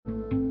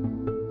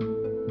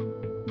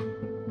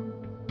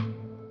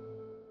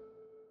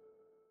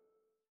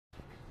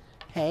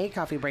Hey,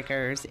 Coffee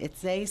Breakers.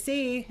 It's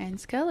AC. And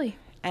Scully.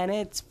 And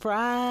it's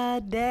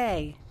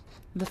Friday.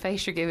 The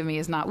face you're giving me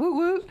is not woo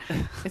woo.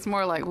 It's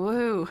more like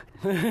woo.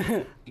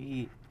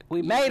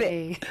 We made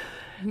it.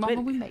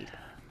 Mama, we made it.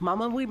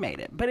 Mama, we made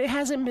it. But it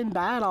hasn't been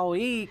bad all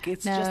week.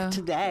 It's just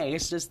today.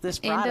 It's just this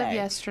Friday. End of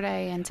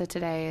yesterday into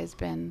today has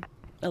been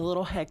a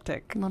little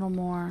hectic. A little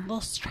more. A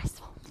little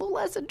stressful. A little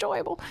less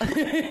enjoyable.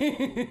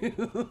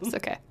 It's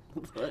okay.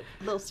 A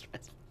little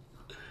stressful.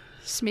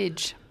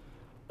 Smidge.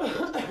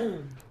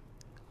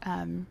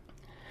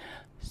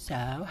 So,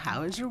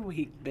 how has your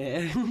week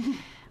been?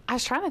 I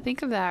was trying to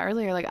think of that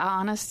earlier. Like, I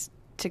honest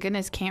to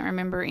goodness can't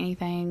remember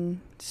anything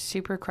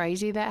super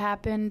crazy that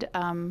happened.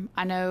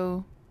 I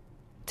know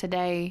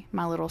today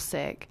my little's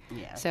sick.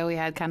 Yeah. So we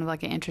had kind of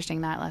like an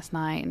interesting night last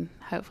night, and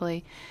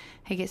hopefully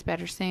he gets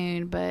better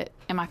soon.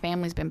 And my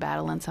family's been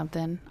battling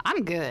something.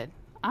 I'm good.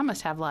 I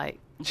must have like...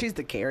 She's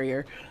the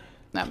carrier.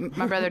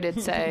 My brother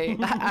did say,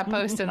 I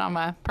posted on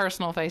my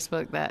personal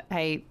Facebook that,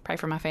 hey, pray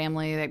for my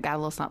family. They've got a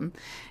little something.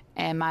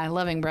 And my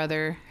loving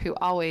brother, who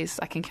always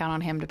I can count on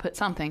him to put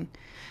something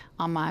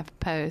on my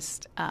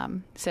post,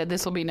 said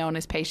this will be known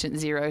as Patient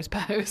Zero's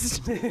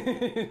post.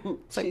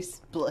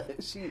 She's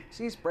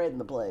spreading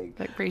the plague.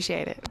 I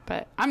appreciate it,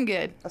 but I'm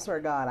good. I swear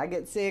to God, I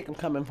get sick, I'm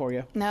coming for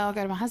you. No, I'll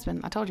go to my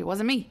husband. I told you, it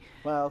wasn't me.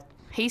 Well,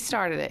 he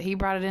started it. He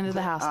brought it into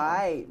the house. All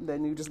right,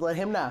 then you just let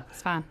him know.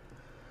 It's fine.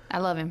 I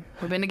love him.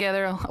 We've been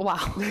together a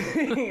while.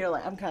 You're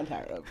like, I'm kind of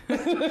tired of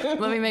it.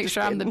 Let me make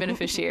sure I'm the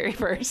beneficiary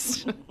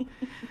first.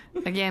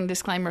 Again,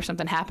 disclaimer, if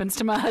something happens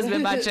to my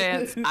husband by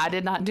chance, I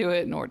did not do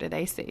it, nor did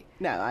AC.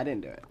 No, I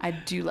didn't do it. I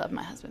do love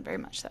my husband very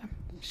much, though.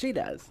 She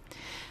does.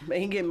 But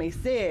he get me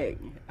sick,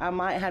 I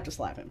might have to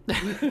slap him.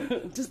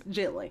 Just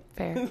gently.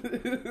 Fair.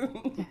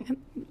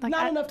 Like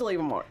not enough to leave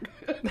a mark.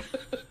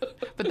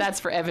 But that's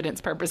for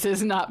evidence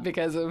purposes, not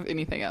because of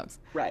anything else.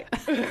 Right.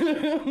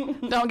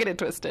 Don't get it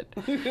twisted.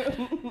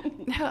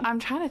 No, I'm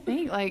trying to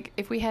think, like,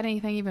 if we had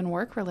anything even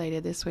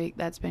work-related this week,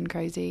 that's been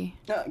crazy.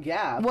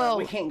 Yeah, well, but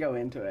we can't go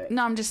into it.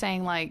 No, I'm just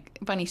saying, like,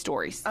 funny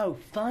stories. Oh,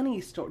 funny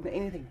story.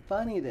 Anything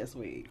funny this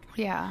week?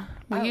 Yeah.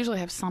 We usually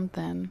have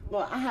something.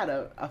 Well, I had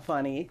a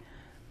funny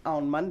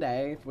on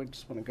Monday, if we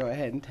just want to go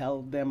ahead and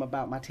tell them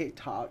about my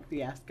TikTok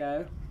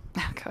fiasco.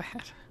 Go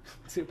ahead.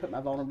 To put my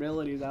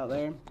vulnerabilities out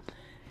there.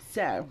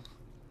 So,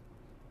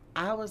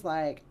 I was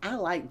like, I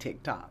like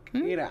TikTok.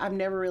 Mm-hmm. You know, I've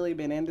never really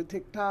been into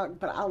TikTok,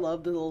 but I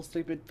love the little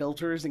stupid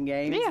filters and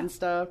games and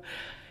stuff.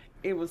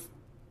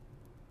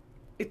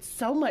 It's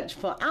so much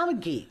fun. I'm a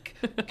geek.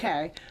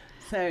 Okay.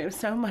 So it was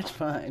so much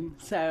fun.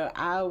 So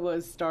I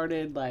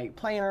started like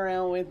playing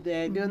around with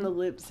it, doing the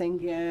lip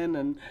syncing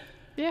and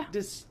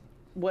just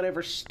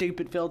whatever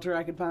stupid filter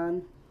I could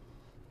find.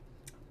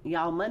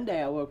 Y'all,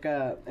 Monday I woke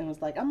up and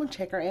was like, I'm going to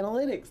check our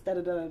analytics,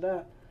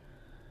 da-da-da-da-da.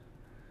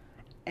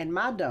 And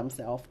my dumb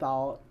self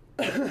thought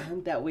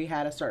that we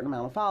had a certain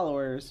amount of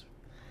followers.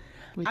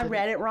 I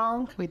read it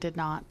wrong. We did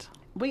not.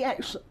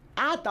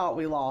 I thought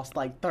we lost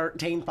like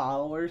 13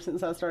 followers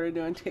since I started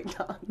doing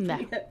TikTok. No.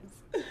 Yes.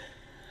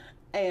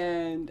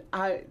 And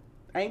I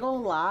ain't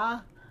gonna lie,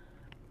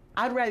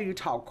 I'd rather you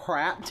talk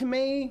crap to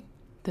me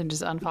Then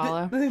just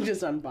unfollow. than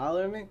just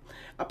unfollow me,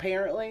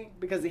 apparently,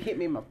 because it hit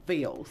me in my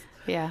feels.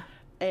 Yeah.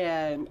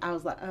 And I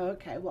was like, oh,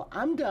 okay, well,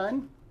 I'm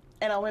done.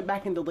 And I went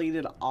back and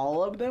deleted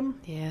all of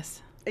them.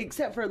 Yes.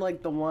 Except for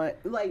like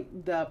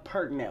the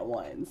pertinent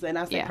ones. And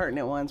I say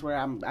pertinent ones where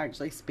I'm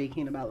actually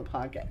speaking about the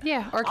podcast.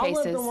 Yeah, or all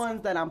cases. of the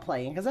ones that I'm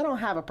playing, because I don't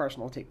have a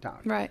personal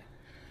TikTok. Right.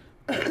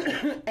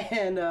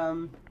 And,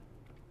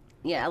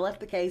 I left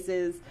the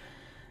cases.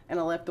 And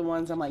I left the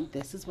ones I'm like,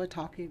 this is what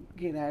talking,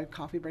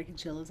 Coffee Break and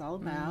Chill is all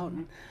about.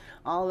 And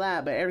all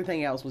that. But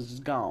everything else was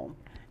just gone.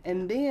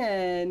 And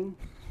then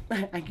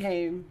I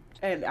came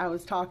and I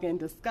was talking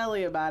to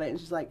Scully about it. And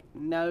she's like,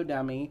 no,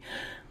 dummy.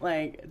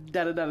 Like,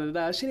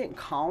 da-da-da-da-da. She didn't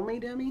call me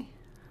dummy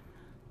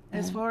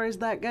as far as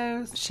that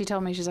goes. She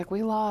told me, she's like,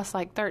 we lost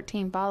like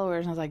 13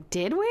 followers. And I was like,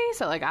 did we?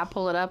 So like I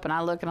pull it up and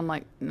I look and I'm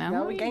like,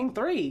 no, we gained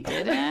 3.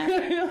 Didn't.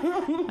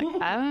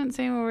 Like, I haven't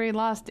seen where we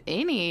lost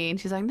any. And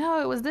she's like,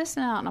 no, it was this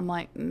amount. And I'm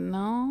like,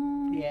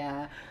 no.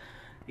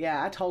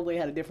 Yeah, I totally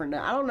had a different...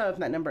 I don't know if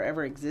that number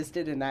ever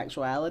existed in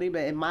actuality,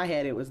 but in my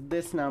head it was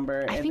this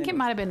number. I think it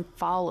might have been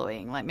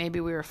following. Like maybe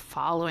we were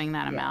following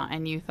that amount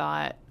and you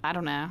thought, I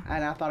don't know.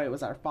 And I thought it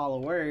was our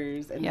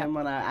followers. And then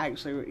when I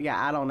actually...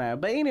 Yeah, I don't know.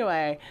 But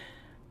anyway,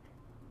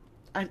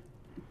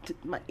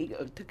 my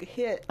ego took a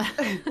hit.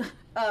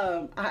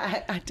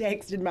 I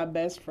texted my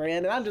best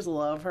friend, and I just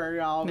love her,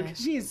 y'all, because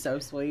she's so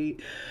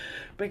sweet.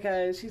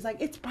 Because she's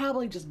like, it's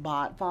probably just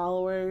bot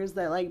followers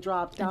that like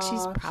dropped off. And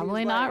she's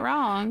probably not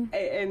wrong.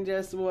 And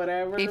just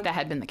whatever. If that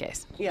had been the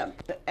case. Yeah.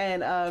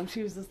 And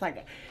she was just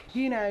like,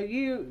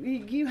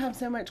 you have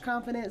so much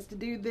confidence to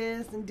do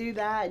this and do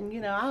that.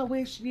 And, I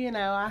wish,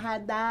 I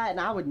had that. And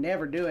I would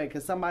never do it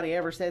because somebody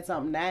ever said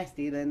something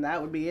nasty, then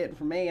that would be it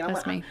for me. And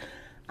That's me.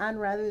 I'd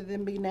rather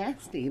than be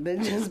nasty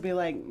than just be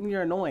like,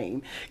 you're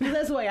annoying. Because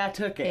that's the way I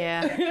took it.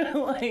 Yeah.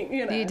 Like,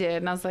 you know. You did.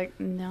 And I was like,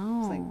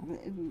 no.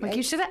 Like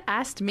you should have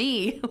asked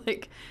me.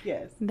 Like,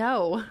 yes.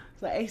 No.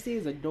 So AC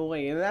is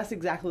annoying. And that's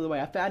exactly the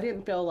way I felt. I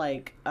didn't feel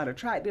like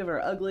unattractive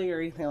or ugly or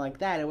anything like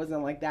that. It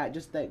wasn't like that.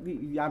 Just that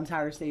I'm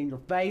tired of seeing your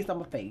face on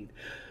my feed.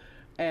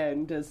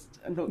 And just,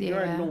 you're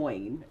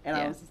annoying. And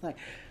I was just like,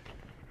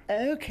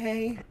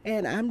 okay,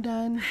 and I'm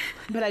done.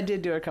 But I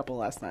did do a couple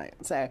last night,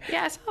 so.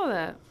 Yeah, I saw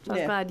that. I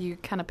was glad you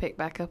kind of picked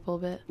back up a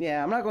little bit.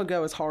 Yeah, I'm not going to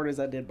go as hard as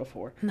I did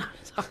before. Not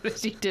as hard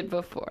as you did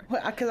before.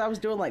 Because I was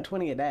doing like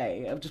 20 a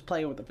day of just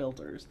playing with the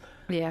filters.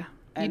 Yeah.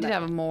 You did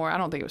have more. I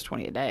don't think it was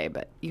 20 a day,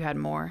 but you had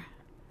more.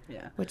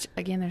 Yeah. Which,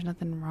 again, there's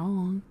nothing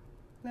wrong.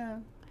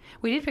 No.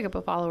 We did pick up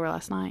a follower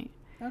last night.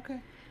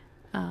 Okay.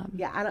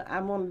 Yeah, I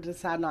want to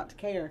decide not to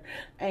care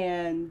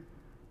and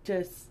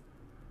just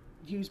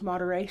use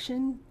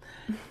moderation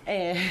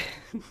and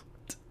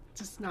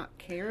just not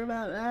care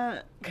about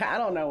that. I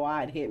don't know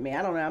why it hit me.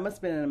 I don't know. I must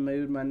have been in a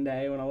mood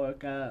Monday when I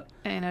woke up.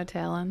 Ain't no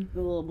telling. A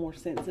little more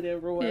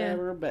sensitive or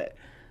whatever, but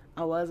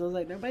I was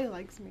like, nobody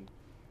likes me.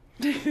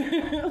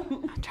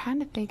 I'm trying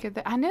to think of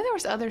that. I know there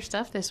was other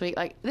stuff this week.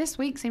 Like, this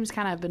week seems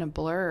kind of been a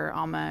blur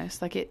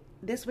almost. Like it.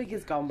 This week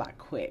has gone by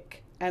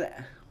quick. And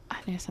I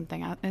knew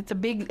something. It's a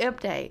big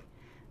update.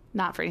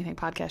 Not for anything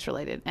podcast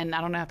related. And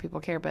I don't know if people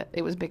care, but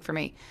it was big for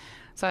me.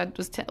 So I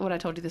was what I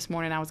told you this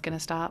morning, I was going to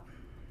stop.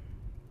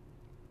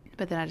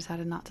 But then I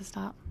decided not to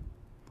stop.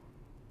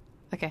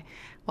 Okay.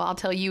 Well, I'll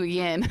tell you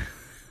again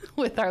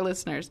with our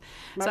listeners.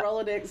 My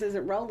Rolodex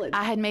isn't rolling.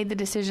 I had made the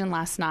decision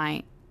last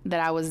night that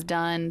I was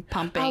done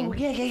pumping. Oh,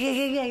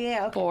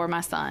 yeah. Okay. For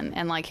my son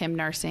and like him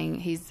nursing.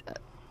 He's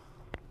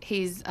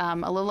a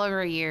little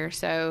over a year.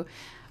 So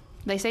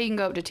they say you can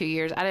go up to 2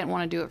 years. I didn't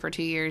want to do it for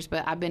 2 years,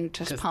 but I've been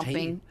just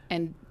pumping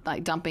and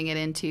like dumping it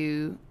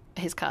into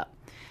his cup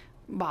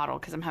bottle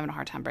because I'm having a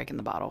hard time breaking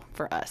the bottle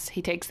for us.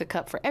 He takes the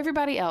cup for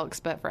everybody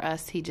else, but for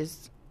us, he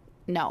just,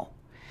 no.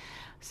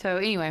 So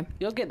anyway.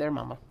 You'll get there,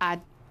 Mama. I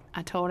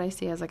told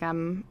AC, I was like,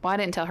 I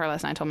didn't tell her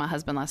last night. I told my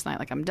husband last night,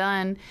 like, I'm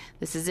done.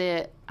 This is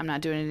it. I'm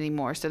not doing it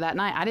anymore. So that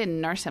night, I didn't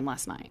nurse him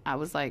last night. I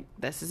was like,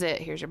 this is it.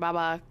 Here's your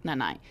bye-bye.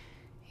 Night-night.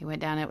 He went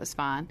down. It was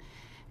fine.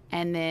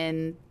 And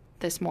then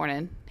this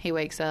morning, he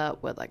wakes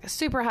up with like a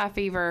super high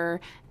fever,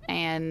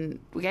 and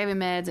we gave him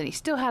meds, and he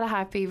still had a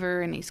high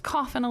fever, and he's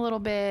coughing a little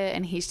bit,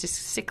 and he's just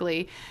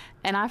sickly.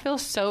 And I feel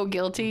so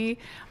guilty,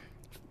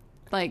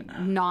 like,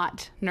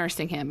 not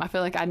nursing him. I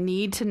feel like I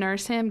need to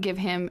nurse him, give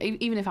him,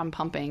 even if I'm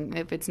pumping,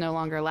 if it's no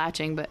longer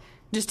latching, but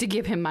just to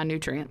give him my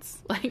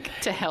nutrients, like,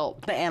 to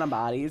help. The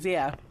antibodies,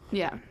 yeah.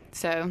 Yeah,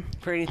 so.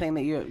 For anything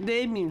that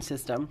the immune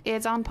system.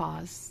 It's on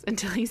pause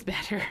until he's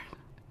better.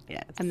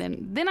 Yes. And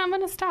then I'm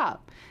going to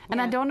stop. And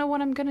I don't know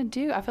what I'm going to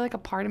do. I feel like a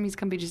part of me is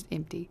going to be just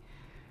empty.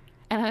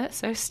 And that's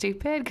so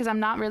stupid because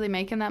I'm not really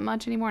making that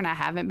much anymore, and I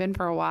haven't been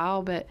for a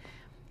while, but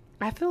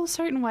I feel a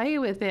certain way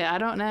with it. I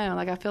don't know.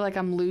 Like, I feel like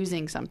I'm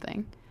losing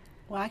something.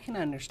 Well, I can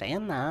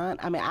understand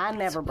that. I mean, I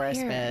never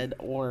breastfed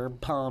or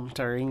pumped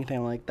or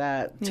anything like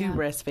that to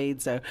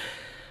breastfeed, so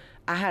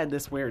I had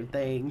this weird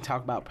thing,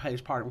 talk about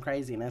postpartum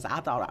craziness.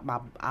 I thought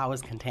I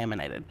was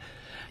contaminated.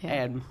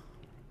 Yeah. And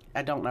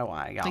I don't know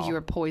why, y'all. Like you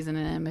were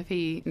poisoning him if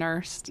he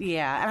nursed.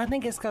 Yeah, and I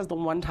think it's because the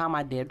one time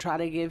I did try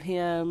to give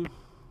him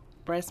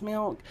breast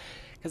milk,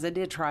 because I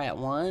did try it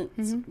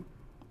once,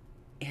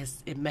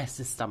 it messed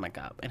his stomach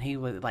up, and he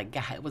was like,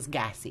 it was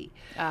gassy.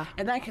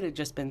 And that could have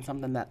just been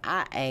something that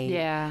I ate.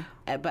 Yeah.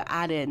 But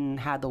I didn't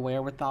have the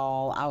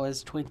wherewithal. I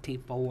was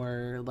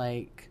 24,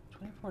 like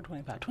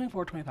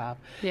 25.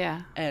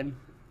 Yeah. And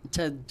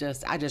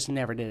I just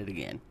never did it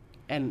again.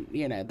 And,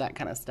 that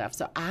kind of stuff.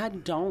 So I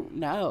don't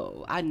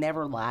know. I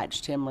never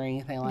latched him or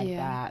anything like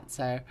that.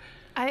 So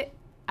I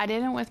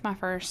didn't with my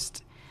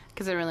first,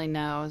 because I really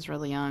know I was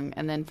really young.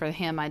 And then for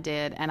him, I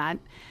did. And I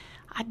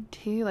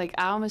do, like,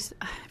 it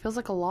feels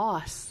like a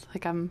loss.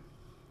 Like I'm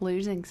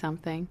losing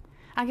something.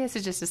 I guess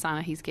it's just a sign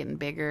that he's getting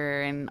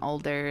bigger and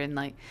older. And,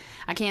 like,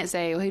 I can't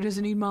say, well, he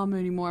doesn't need mama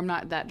anymore. I'm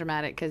not that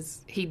dramatic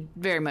because he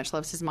very much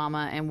loves his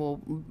mama and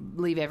will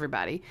leave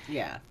everybody.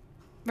 Yeah.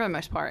 For the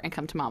most part, and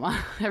come to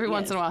mama. Every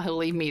once in a while, he'll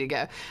leave me to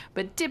go.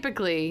 But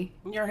typically...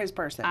 You're his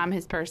person. I'm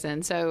his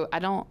person. So I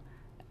don't...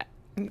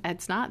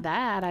 It's not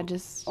that. I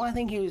just... Well, I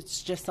think it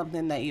was just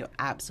something that you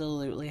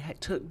absolutely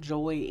took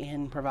joy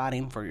in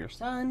providing for your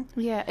son.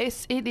 Yeah,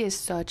 it is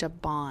such a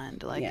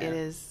bond. Like, it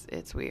is...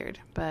 It's weird.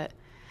 But,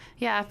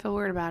 yeah, I feel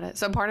weird about it.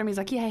 So part of me is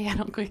like, I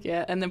don't quit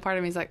yet. And then part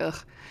of me is like,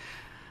 ugh.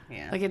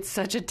 Yeah. Like, it's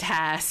such a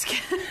task.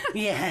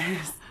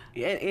 Yes.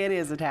 It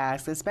is a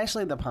task,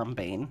 especially the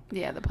pumping.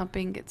 Yeah, the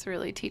pumping gets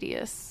really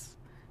tedious.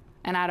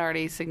 And I'd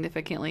already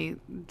significantly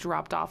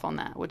dropped off on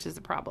that, which is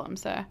a problem.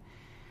 So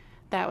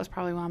that was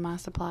probably why my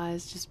supply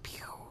is just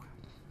pew.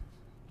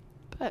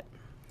 But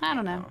I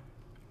don't know.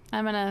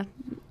 I'm going to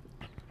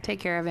take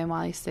care of him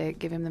while he's sick,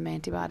 give him the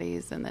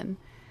antibodies, and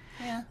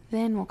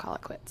then we'll call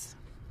it quits.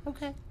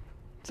 Okay.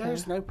 So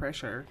there's no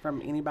pressure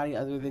from anybody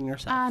other than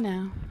yourself. I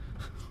know.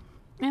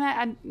 And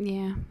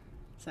I.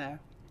 So...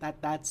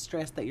 That's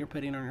stress that you're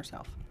putting on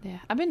yourself. Yeah.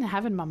 I've been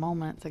having my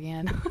moments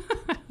again.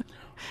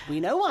 We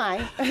know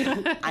why.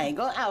 I ain't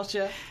gonna out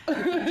you.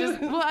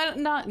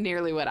 Not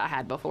nearly what I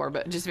had before,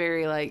 but just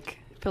very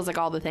feels like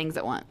all the things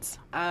at once.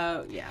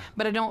 Oh, yeah.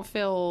 But I don't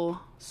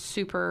feel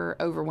super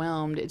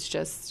overwhelmed. It's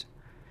just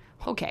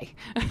okay.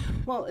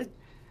 Well,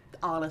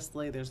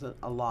 honestly, there's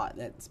a lot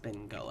that's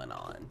been going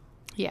on.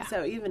 Yeah.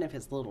 So even if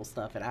it's little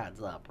stuff, it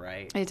adds up,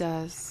 right? It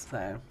does.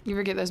 So you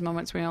ever get those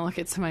moments where you look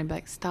at somebody and be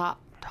like, stop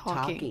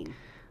talking.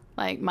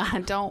 Like,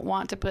 I don't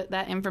want to put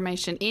that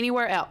information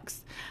anywhere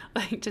else.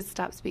 Like, just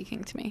stop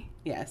speaking to me.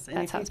 Yes. And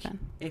that's how it's been.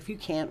 If you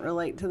can't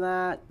relate to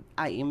that,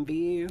 I envy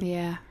you.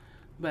 Yeah.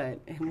 But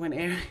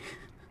whenever...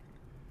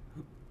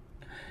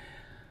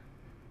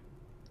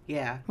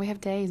 Yeah. We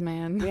have days,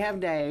 man. We have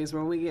days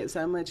where we get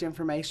so much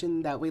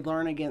information that we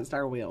learn against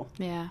our will.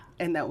 Yeah.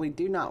 And that we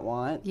do not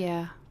want.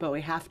 Yeah. But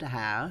we have to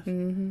have.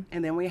 Mm-hmm.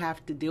 And then we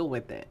have to deal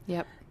with it.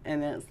 Yep.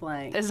 And it's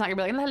like... It's not going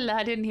to be like, la, la,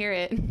 I didn't hear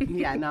it.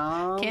 Yeah,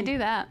 no. Can't do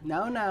that.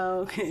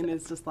 No. And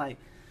it's just like,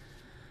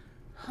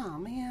 oh,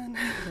 man.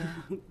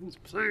 Yeah.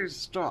 Please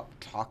stop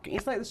talking.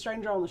 It's like the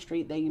stranger on the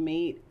street that you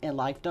meet and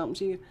life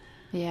dumps you.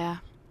 Yeah.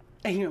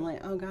 And you're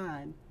like, oh,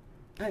 God.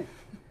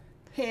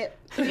 Hit.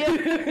 Yeah,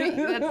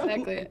 that's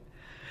exactly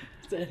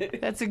it.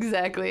 That's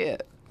exactly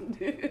it.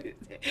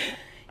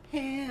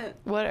 Yeah.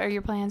 What are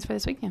your plans for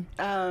this weekend?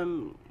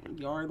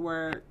 Yard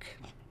work.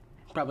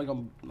 Probably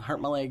gonna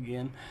hurt my leg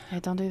again. Hey,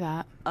 don't do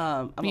that.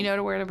 You know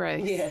to wear the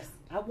brace. Yes,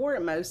 I wore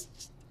it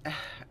most.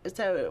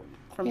 So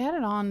you had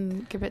it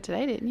on a bit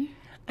today, didn't you?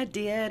 I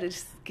did. It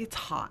just gets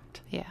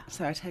hot. Yeah.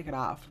 So I take it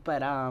off,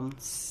 but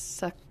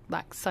suck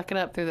it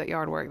up through that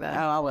yard work though.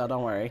 Oh, I will.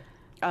 Don't worry.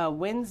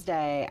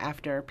 Wednesday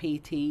after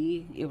PT,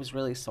 it was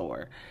really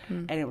sore.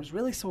 And it was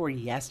really sore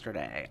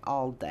yesterday,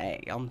 all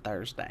day on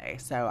Thursday.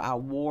 So I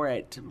wore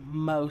it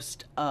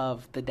most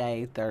of the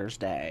day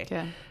Thursday.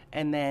 Yeah.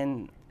 And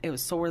then it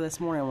was sore this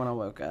morning when I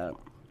woke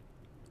up.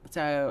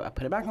 So I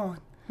put it back on.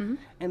 Mm-hmm.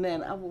 And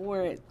then I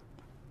wore it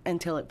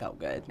until it felt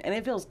good. And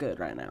it feels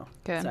good right now.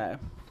 Good. So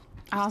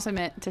I also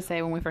meant to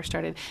say when we first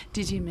started,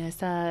 did you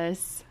miss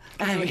us?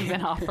 We've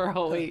been off for a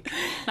whole week.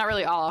 Not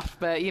really off,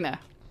 but you know.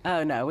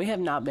 Oh, no, we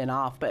have not been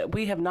off, but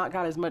we have not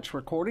got as much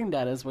recording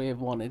done as we have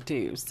wanted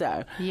to,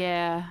 so.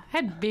 Yeah,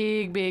 had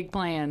big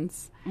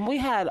plans. We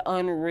had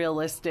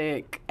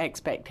unrealistic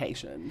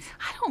expectations.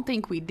 I don't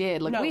think we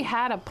did. Like, No. we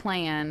had a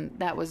plan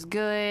that was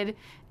good,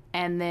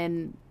 and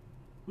then...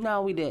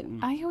 No, we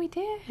didn't. Oh, yeah, we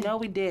did. No,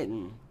 we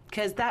didn't,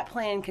 because that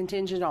plan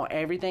contingent on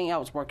everything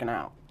else working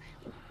out.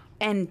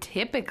 And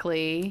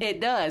typically... It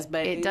does,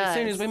 but as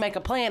soon as we make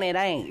a plan, it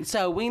ain't,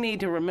 so we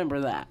need to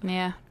remember that.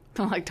 Yeah.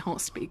 Like, don't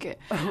speak it.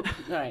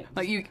 Right.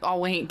 Like, I'll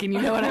wink, and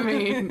you know what I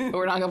mean?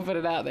 We're not going to put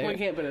it out there. We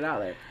can't put it out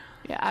there.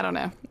 Yeah, I don't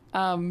know.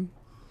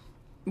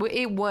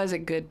 It was a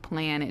good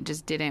plan. It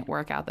just didn't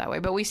work out that way.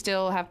 But we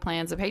still have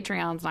plans. The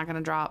Patreon's not going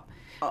to drop.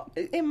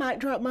 It might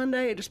drop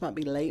Monday. It just might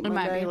be late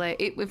Monday. It might be late.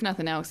 If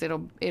nothing else,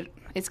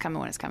 it's coming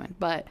when it's coming.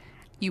 But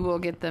you will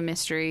get the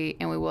mystery,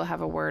 and we will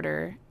have a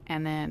worder,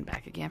 and then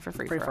back again for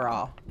free for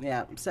all.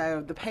 Yeah.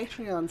 So the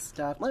Patreon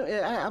stuff, I'm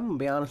going to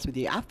be honest with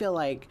you. I feel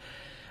like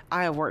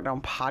I have worked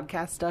on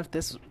podcast stuff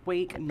this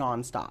week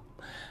nonstop.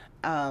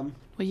 Well,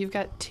 you've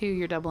got 2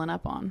 you're doubling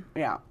up on.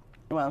 Yeah.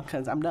 Well,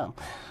 because I'm dumb.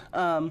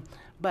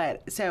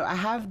 But so I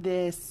have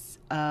this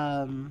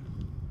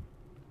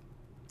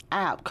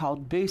app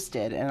called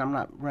Boosted, and I'm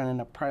not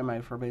running a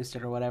promo for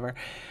Boosted or whatever,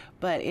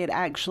 but it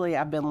actually,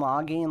 I've been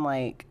logging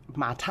like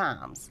my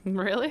times.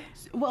 Really?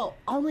 Well,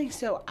 only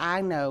so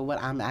I know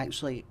what I'm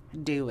actually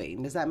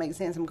doing. Does that make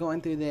sense? I'm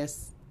going through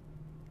this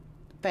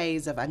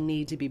phase of I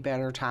need to be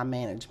better time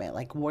management.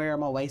 Like, where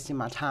am I wasting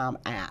my time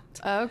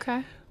at?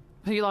 Okay.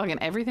 So you log in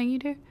everything you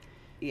do?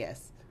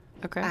 Yes.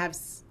 Okay. I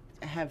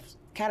have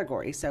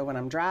categories. So when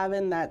I'm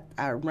driving, that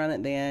I run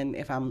it then.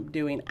 If I'm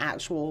doing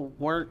actual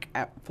work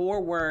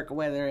for work,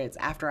 whether it's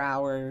after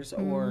hours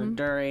or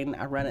during,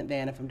 I run it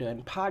then. If I'm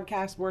doing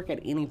podcast work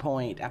at any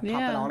point, I pop it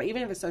on,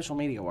 even if it's social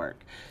media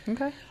work.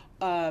 Okay.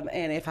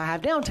 And if I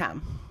have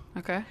downtime.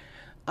 Okay.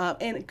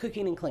 And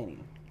cooking and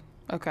cleaning.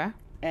 Okay.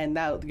 And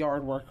that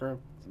yard work, or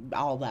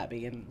all that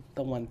being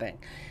the one thing.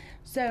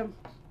 So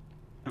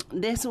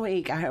this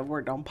week I have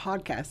worked on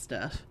podcast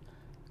stuff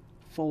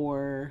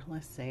for,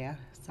 let's see, I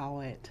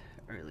saw it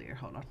earlier.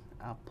 Hold on,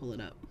 I'll pull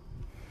it up.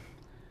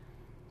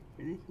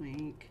 For this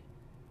week,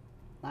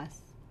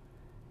 last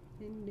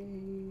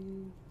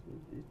Monday,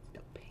 it's the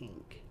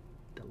pink,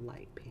 the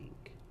light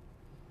pink.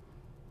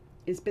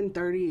 It's been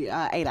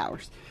 38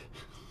 hours.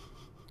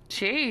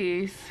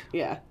 Jeez.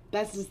 Yeah,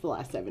 that's just the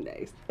last 7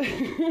 days.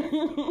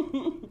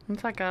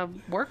 It's like a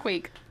work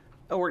week.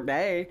 A work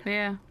day.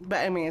 Yeah.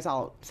 But I mean, it's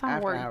not a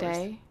work hours.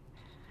 day.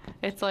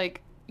 It's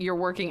like you're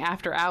working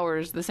after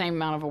hours the same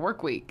amount of a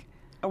work week.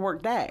 A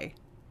work day.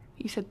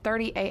 You said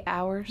 38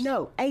 hours?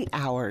 No, 8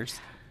 hours.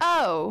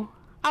 Oh.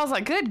 I was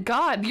like, good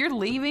God, you're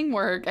leaving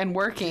work and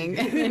working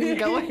and then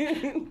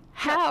going.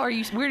 Where are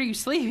you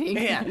sleeping?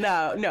 Yeah,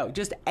 no,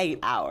 just 8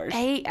 hours.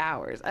 8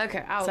 hours.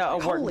 Okay. So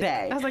a work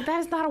day. I was like, that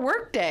is not a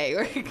work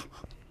day.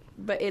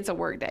 But it's a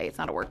work day. It's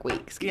not a work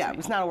week. Excuse me.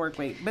 It's not a work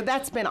week. But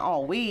that's been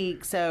all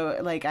week. So,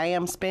 like, I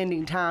am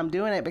spending time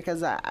doing it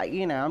because,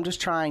 I'm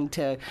just trying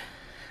to...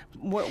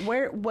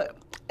 Where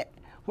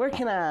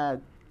can I...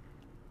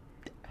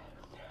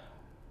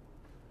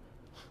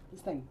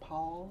 This thing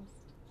paused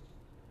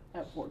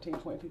at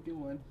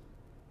 14:51.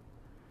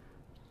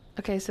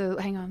 Okay, so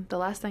hang on. The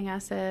last thing I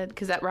said,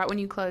 because that right when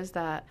you closed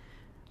that...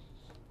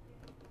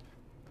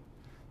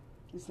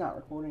 It's not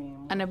recording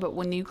anymore. I know, but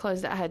when you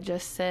closed it, I had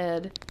just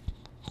said...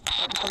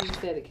 Right before you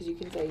said it, because you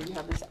can say you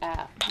have this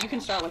app. You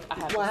can start with, I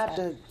have this app. I have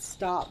to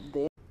stop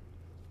this.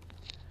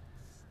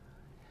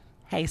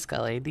 Hey,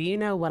 Scully, do you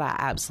know what I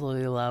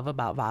absolutely love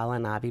about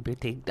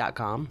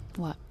VioletandIvyBoutique.com?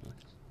 What?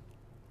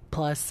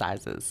 Plus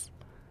sizes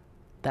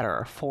that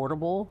are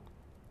affordable,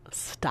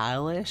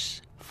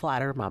 stylish,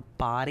 flatter my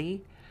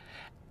body,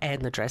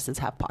 and the dresses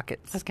have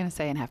pockets. I was going to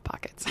say, and have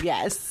pockets.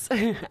 Yes,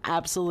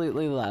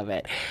 absolutely love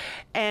it.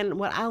 And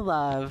what I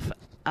love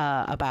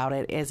about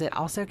it is it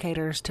also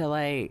caters to,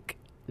 like,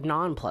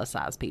 non-plus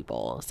size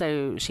people.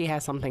 So she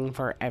has something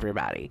for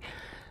everybody.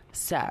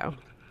 So...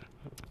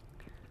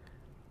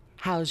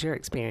 how's your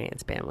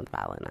experience been with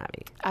Violet and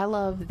Ivy? I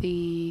love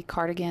the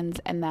cardigans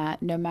and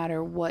that no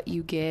matter what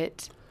you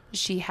get,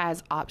 she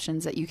has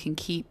options that you can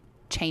keep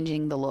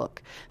changing the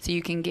look. So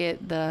you can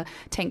get the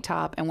tank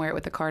top and wear it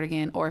with the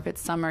cardigan, or if it's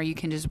summer, you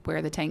can just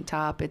wear the tank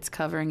top. It's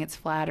covering, it's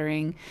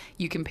flattering.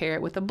 You can pair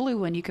it with a blue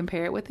one. You can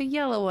pair it with a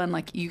yellow one.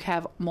 Like, you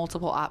have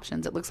multiple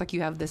options. It looks like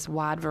you have this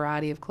wide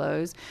variety of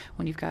clothes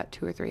when you've got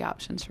 2 or 3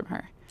 options from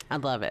her. I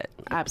love it.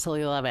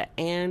 Absolutely love it.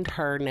 And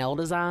her nail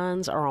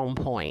designs are on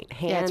point.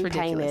 It's ridiculous.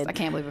 Hand-painted. I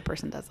can't believe a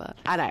person does that.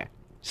 I know.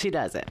 She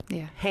does it.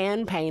 Yeah.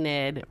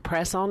 Hand-painted,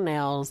 press-on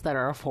nails that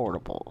are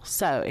affordable.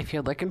 So if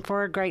you're looking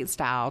for a great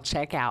style,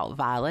 check out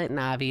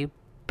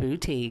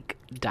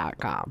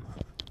VioletandIvyBoutique.com.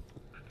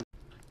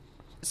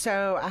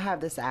 So I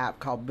have this app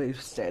called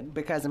Boosted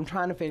because I'm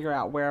trying to figure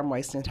out where I'm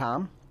wasting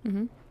time.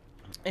 Mm-hmm.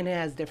 And it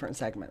has different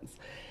segments.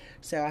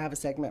 So I have a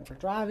segment for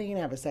driving,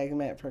 I have a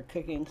segment for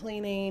cooking and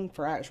cleaning,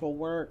 for actual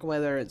work,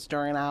 whether it's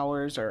during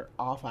hours or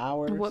off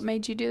hours. What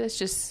made you do this?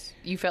 Just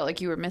you felt like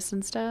you were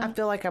missing stuff? I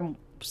feel like I'm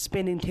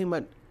spending too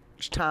much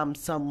time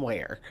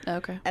somewhere.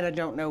 Okay. And I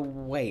don't know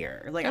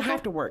where. Like, I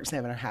have to work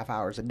 7.5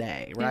 hours a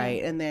day,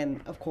 right? Yeah. And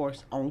then, of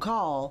course, on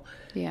call.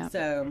 Yeah.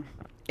 So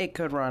it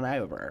could run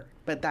over.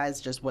 But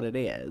that's just what it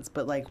is.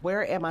 But, like,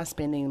 where am I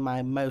spending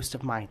most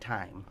of my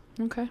time?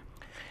 Okay.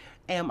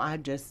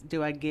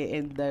 Do I get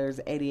in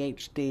those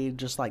ADHD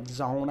just like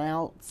zone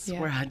outs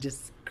where I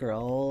just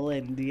scroll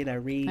and,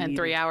 read? And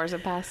 3 hours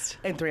have passed.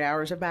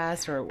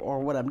 Or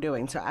what I'm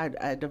doing. So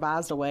I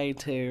devised a way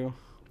to,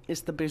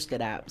 it's the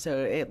Boosted app.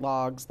 So it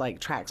logs, like,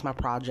 tracks my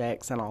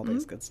projects and all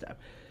this good stuff.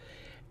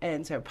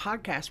 And so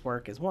podcast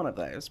work is one of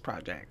those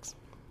projects.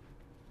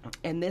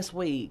 And this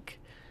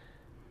week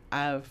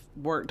I've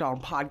worked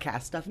on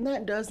podcast stuff, and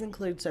that does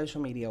include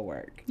social media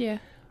work. Yeah.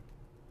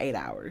 8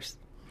 hours.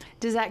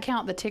 Does that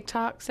count the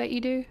TikToks that you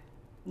do?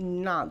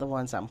 Not the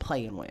ones I'm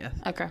playing with.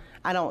 Okay.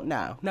 I don't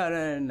know. No.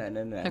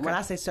 Okay. When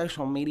I say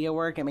social media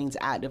work, it means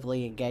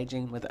actively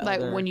engaging with other... Like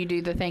when you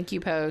do the thank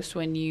you post,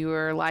 when you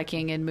are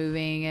liking and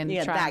moving and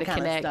trying to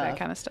connect, that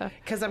kind of stuff.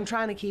 Because I'm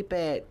trying to keep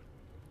it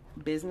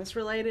business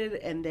related,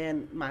 and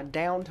then my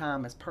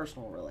downtime is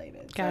personal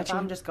related. Gotcha. So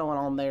if I'm just going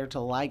on there to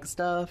like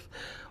stuff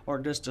or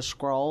just to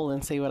scroll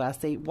and see what I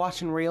see,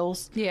 watching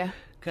reels. Yeah.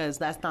 Because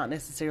that's not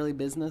necessarily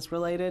business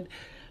related.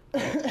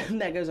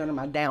 That goes under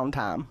my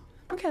downtime.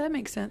 Okay, that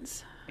makes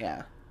sense.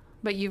 Yeah.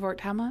 But you've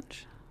worked how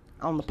much?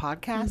 On the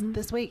podcast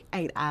this week?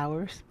 8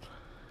 hours.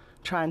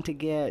 Trying to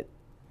get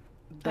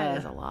that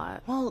is a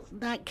lot. Well,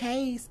 that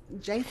case,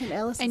 Jason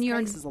Ellis's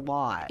case is a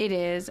lot. It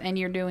is, and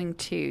you're doing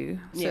 2.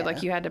 So,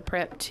 like, you had to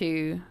prep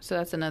 2, so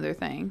that's another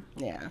thing.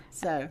 Yeah,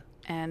 so.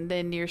 And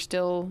then I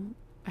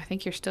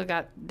think you're still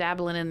got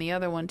dabbling in the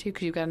other one, too,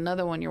 because you've got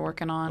another one you're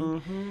working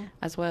on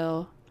as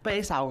well. But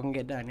it's all going to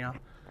get done, y'all.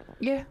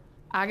 Yeah.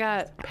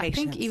 Patience. I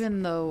think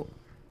even though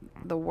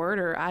the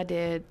worder I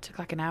did took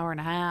like an hour and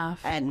a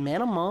half. At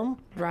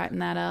minimum. Writing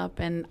that up.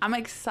 And I'm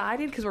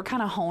excited because we're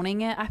kind of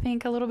honing it, I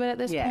think, a little bit at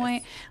this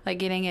point. Like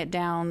getting it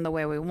down the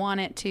way we want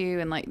it to.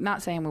 And like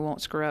not saying we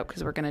won't screw up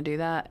because we're going to do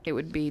that. It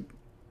would be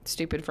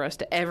stupid for us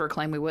to ever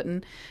claim we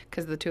wouldn't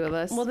because the 2 of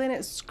us. Well, then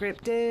it's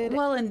scripted.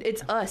 Well, and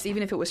it's us.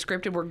 Even if it was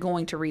scripted, we're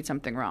going to read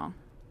something wrong.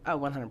 Oh,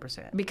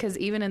 100%. Because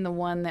even in the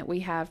one that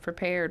we have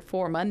prepared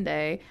for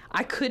Monday,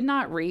 I could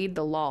not read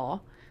the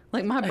law.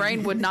 Like, my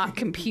brain would not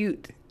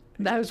compute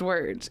those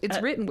words.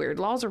 It's written weird.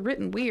 Laws are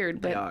written weird,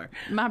 but they are.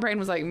 My brain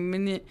was like,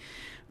 and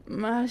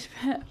then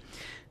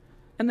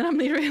I'm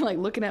literally, like,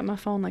 looking at my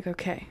phone like,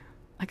 okay,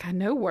 like, I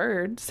know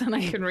words, and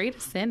I can read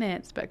a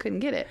sentence, but I couldn't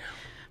get it.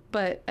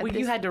 But Well,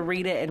 you had to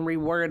read it and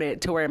reword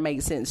it to where it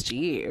makes sense to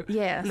you.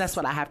 Yes. And that's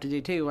what I have to do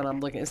too when I'm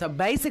looking. So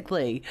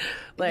basically,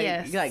 like,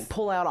 Yes. you, like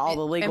pull out all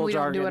the legal and we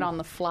jargon. don't do it on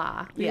the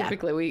fly. Yeah.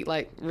 Typically, we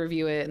like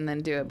review it and then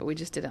do it, but we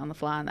just did it on the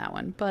fly in that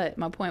one. But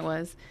my point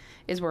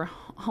is we're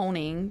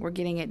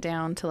getting it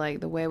down to like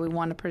the way we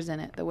want to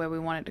present it, the way we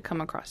want it to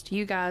come across to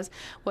you guys,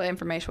 what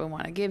information we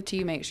want to give to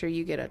you, make sure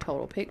you get a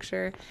total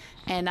picture.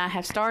 And I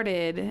have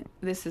started,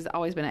 this has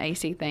always been an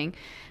AC thing,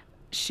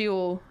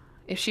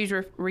 if she's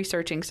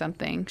researching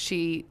something,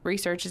 she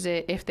researches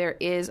it. If there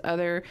is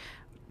other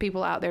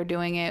people out there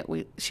doing it,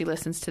 she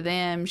listens to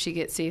them. She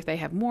gets see if they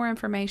have more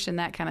information,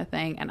 that kind of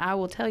thing. And I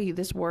will tell you,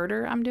 this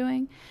worder I'm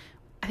doing,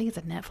 I think it's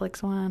a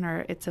Netflix one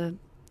or it's a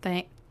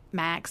thing,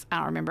 Max. I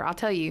don't remember. I'll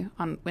tell you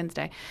on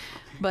Wednesday.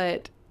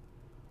 But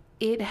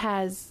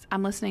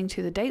I'm listening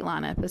to the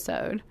Dateline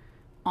episode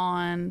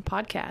on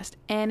podcast,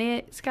 and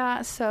it's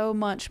got so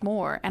much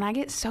more. And I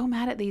get so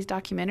mad at these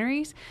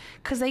documentaries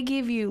because they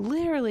give you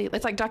literally,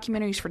 it's like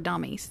documentaries for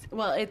dummies.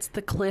 Well, it's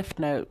the Cliff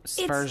Notes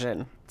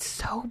version.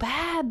 So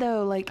bad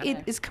though. Like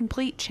it is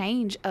complete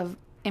change of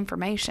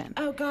information.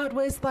 Oh God,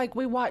 well, it's like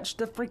we watched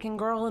The Freaking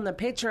Girl in the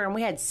Picture and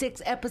we had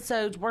 6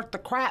 episodes worth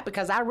of crap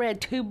because I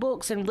read 2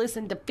 books and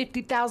listened to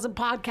 50,000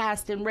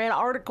 podcasts and read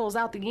articles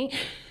out the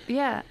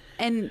Yeah.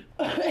 And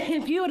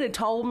if you would have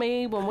told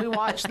me when we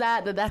watched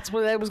that's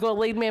where they was going to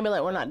lead me, I'd be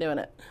like, we're not doing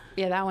it.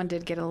 Yeah, that one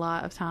did get a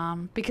lot of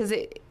time because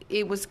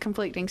it was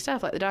conflicting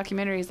stuff. Like the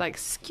documentary is like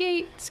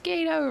skate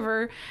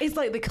over. It's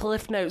like the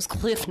Cliff Notes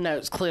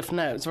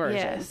version.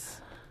 Yes.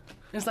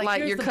 It's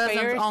Like your the cousin's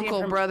Pharisee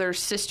uncle, from- brother's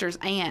sister's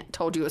aunt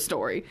told you a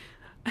story.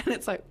 And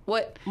it's like,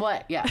 what?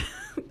 What? Yeah.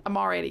 I'm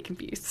already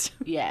confused.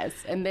 Yes.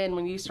 And then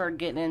when you start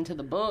getting into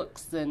the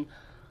books, then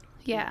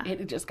Yeah.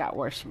 it just got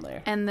worse from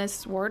there. And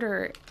this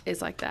worder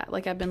is like that.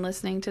 Like I've been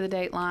listening to the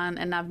Dateline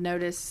and I've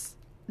noticed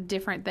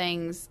different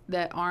things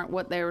that aren't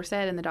what they were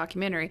said in the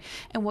documentary.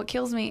 And what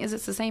kills me is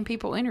it's the same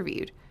people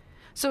interviewed.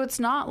 So it's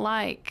not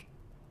like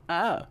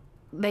Oh.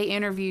 they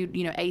interviewed,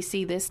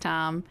 AC this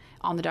time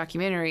on the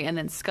documentary and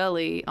then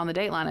Scully on the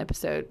Dateline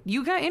episode.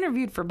 You got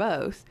interviewed for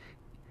both.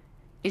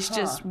 It's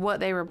just what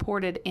they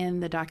reported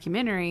in the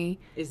documentary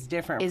It's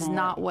different. is from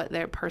not what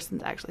their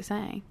person's actually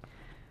saying.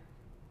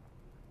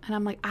 And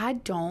I'm like, I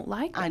don't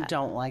like that. I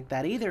don't like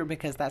that either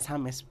because that's how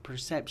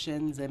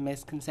misperceptions and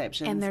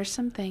misconceptions. And there's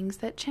some things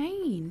that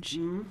change.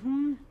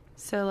 Mm-hmm.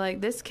 So, like,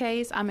 this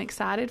case I'm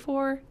excited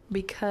for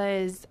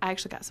because I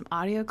actually got some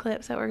audio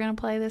clips that we're going to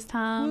play this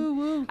time.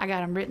 Woo-woo. I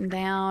got them written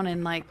down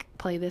and, like,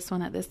 play this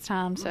one at this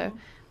time. So,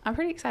 I'm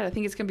pretty excited. I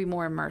think it's going to be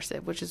more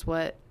immersive, which is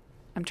what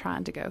I'm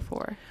trying to go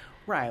for.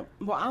 Right.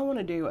 Well, I want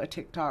to do a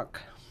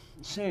TikTok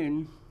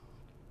soon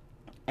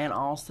and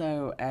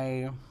also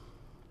a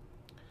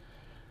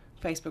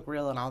Facebook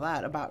reel and all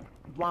that about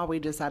why we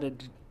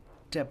decided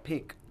to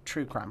pick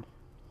true crime.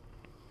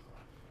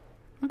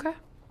 Okay.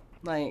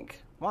 Like,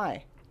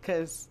 why?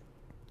 Because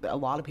a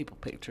lot of people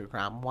pick true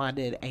crime. Why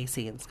did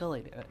AC and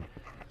Scully do it?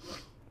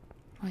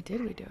 Why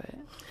did we do it?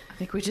 I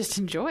think we just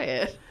enjoy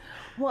it.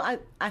 Well,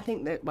 I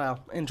think that,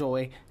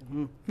 enjoy.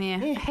 Yeah.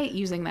 I hate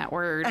using that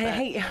word. I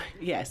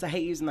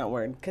hate using that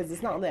word because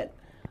it's not that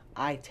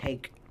I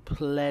take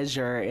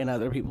pleasure in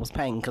other people's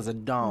pain because I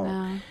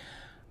don't.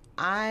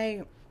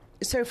 No.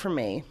 So for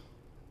me,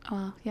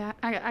 Well, yeah,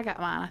 I got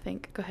mine, I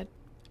think. Go ahead.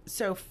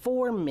 so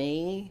for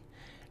me,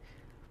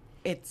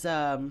 it's,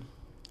 I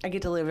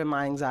get to live in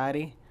my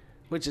anxiety,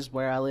 which is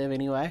where I live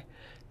anyway.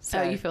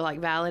 So you feel like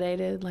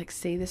validated? Like,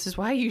 see, this is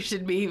why you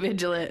should be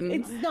vigilant. And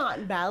it's not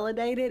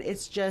validated.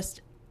 It's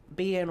just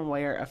being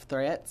aware of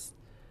threats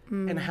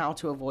and how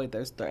to avoid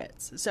those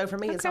threats. So for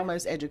me, it's Okay.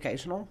 almost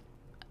educational.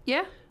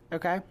 yeah.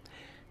 Okay.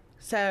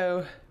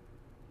 So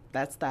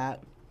that's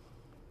that.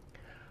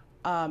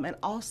 And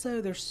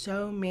also there's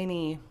so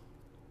many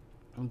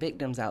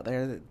victims out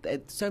there,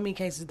 so many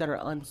cases that are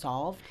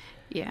unsolved.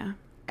 Yeah.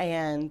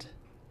 And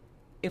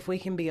if we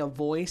can be a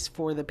voice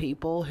for the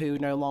people who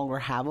no longer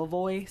have a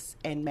voice,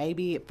 and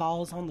maybe it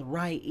falls on the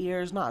right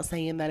ears, not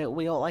saying that it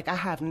will. Like, I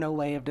have no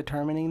way of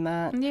determining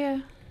that. Yeah.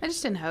 I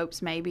just in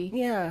hopes, maybe.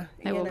 Yeah.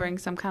 It will bring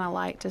some kind of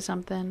light to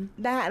something.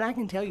 that, and I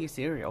can tell you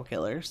serial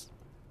killers.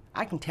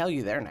 I can tell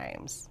you their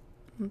names.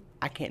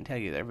 I can't tell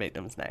you their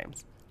victims'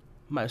 names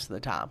most of the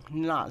time.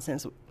 Not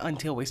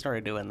until we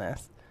started doing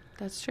this.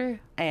 That's true.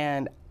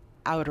 And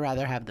I would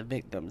rather have the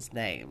victims'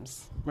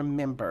 names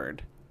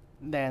remembered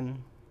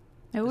than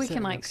Maybe we can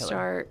serial like killer.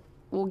 start.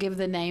 We'll give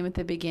the name at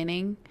the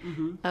beginning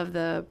of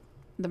the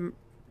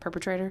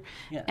perpetrator,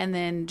 Yeah. and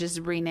then just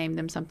rename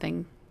them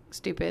something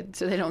stupid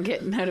so they don't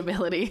get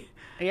notability.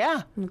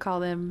 Yeah. And call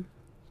them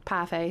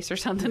Pie Face or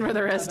something for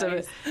the rest of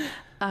it.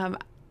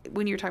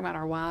 When you were talking about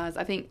our whys,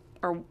 I think,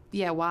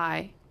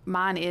 why?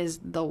 Mine is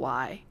the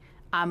why.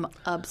 I'm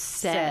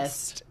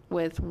obsessed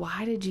with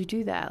why did you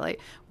do that? Like,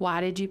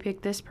 why did you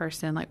pick this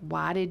person? Like,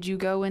 why did you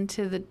go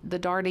into the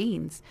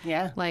Dardines?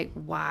 Yeah. Like,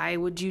 why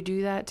would you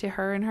do that to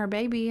her and her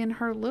baby and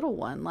her little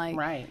one? Like,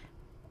 Right.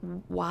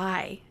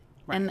 why?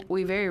 Right. And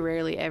we very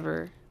rarely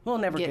ever We'll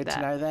never get get that.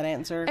 to know that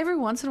answer. Every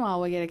once in a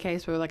while we get a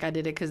case where like I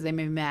did it because they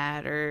made me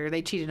mad or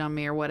they cheated on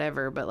me or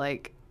whatever, but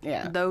like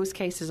Yeah. those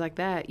cases like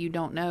that, you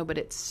don't know, but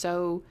it's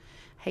so,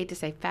 hate to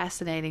say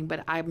fascinating,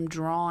 but I'm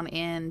drawn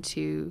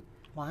into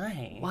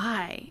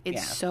Why?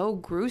 It's so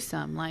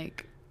gruesome.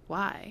 Like,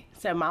 why?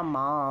 So my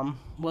mom,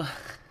 well,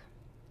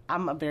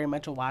 I'm very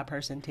much a why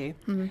person too,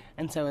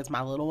 and so is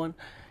my little one.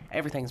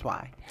 Everything's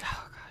why.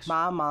 Oh gosh.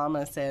 My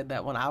mama said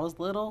that when I was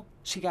little,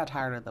 she got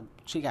tired of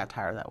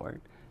that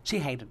word. She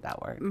hated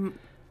that word.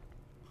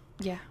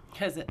 Yeah.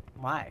 Because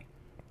why?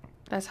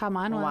 That's how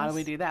mine was. Why do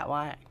we do that?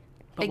 Why?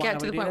 But It why got do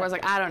to we the do point where I was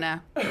that? like, I don't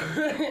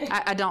know.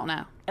 I don't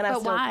know. And I but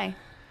still- why?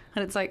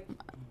 And it's like,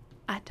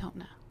 I don't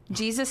know.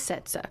 Jesus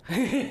said so.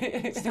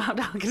 Stop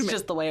talking to It's me.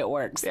 just the way it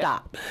works.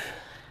 Stop.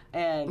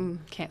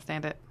 And Can't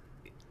stand it.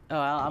 oh,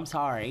 well, I'm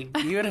sorry.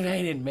 You would have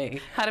hated me.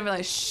 I'd have been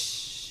like,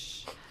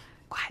 shh,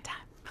 quiet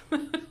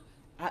time.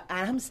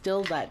 I'm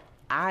still that.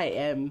 I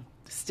am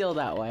still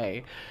that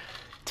way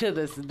to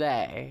this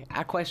day.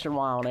 I question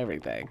why on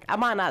everything. I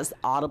might not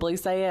audibly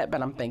say it,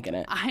 but I'm thinking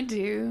it. I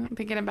do.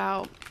 Thinking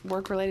about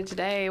work related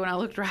today when I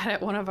looked right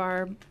at one of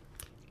our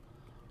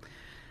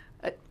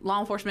law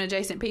enforcement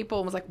adjacent people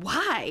and was like,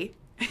 why?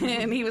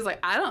 And he was like,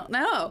 I don't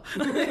know.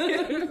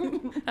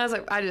 I was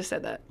like, I just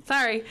said that.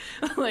 Sorry.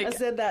 Like, I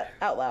said that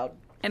out loud.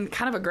 and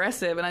kind of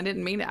aggressive, and I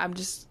didn't mean it. I'm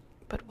just,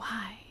 but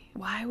why?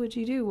 Why would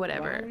you do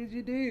whatever? What did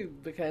you do?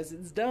 Because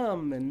it's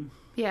dumb and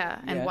Yeah,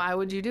 and Yeah. why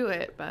would you do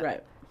it? But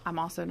Right. I'm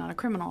also not a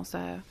criminal,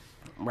 so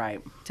right.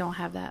 don't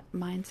have that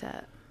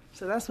mindset.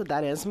 So that's what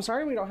that is. I'm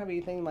sorry we don't have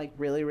anything like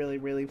really, really,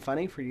 really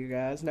funny for you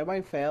guys.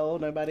 Nobody fell.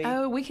 Nobody.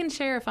 Oh, we can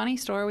share a funny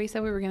story. We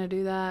said we were going to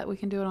do that. We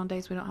can do it on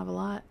days we don't have a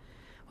lot.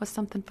 What's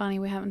something funny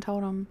we haven't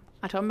told them?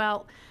 I told them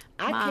about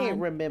I mine. can't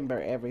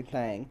remember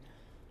everything.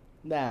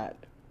 That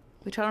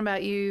We told them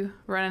about you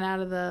running out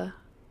of the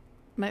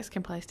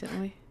Mexican place, didn't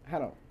we? I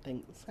don't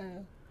think so.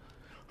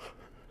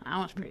 That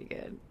was pretty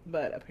good.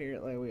 But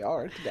apparently we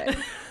are today.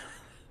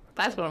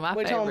 That's one of my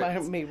We're talking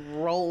favorites. about me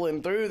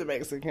rolling through the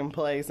Mexican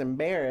place,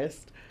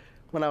 embarrassed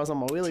when I was on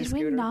my wheelie Did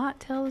scooter. we not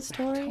tell the I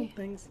story? don't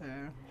think so.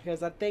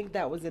 Because I think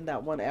that was in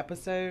that one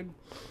episode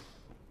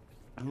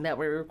that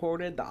we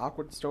recorded, the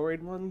awkward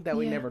storied one that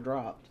we Yeah. never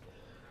dropped.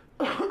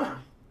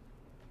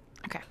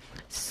 Okay.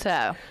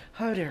 So,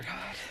 Oh dear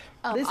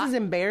God. This is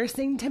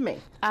embarrassing to me.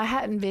 I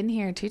hadn't been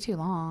here too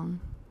long.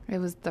 It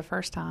was the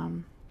first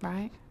time,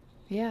 right?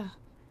 Yeah.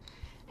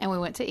 And we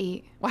went to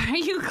eat. Why are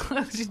you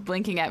just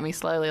blinking at me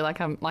slowly like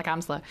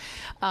I'm slow?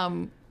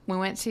 We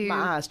went to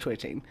My eyes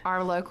twitching.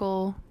 our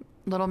local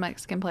little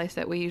Mexican place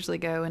that we usually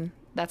go, and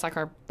that's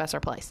our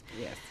place.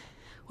 Yes.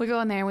 We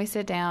go in there and we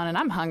sit down, and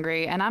I'm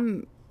hungry, and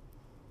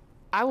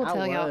I will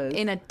tell y'all, was.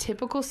 in a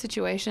typical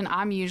situation,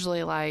 I'm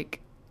usually like,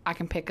 I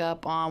can pick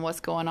up on what's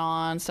going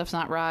on, stuff's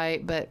not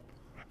right, but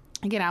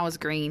again, I was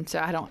green,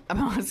 so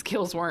my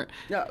skills weren't.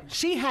 No,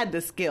 she had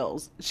the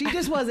skills. She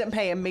just wasn't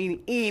paying me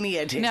any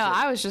attention. No,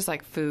 I was just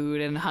like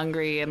food and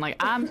hungry, and like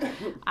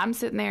I'm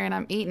sitting there and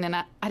I'm eating, and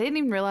I didn't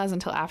even realize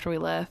until after we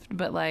left,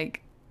 but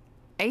like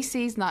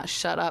AC's not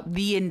shut up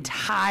the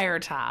entire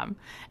time,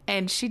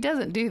 and she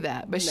doesn't do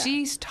that, but No.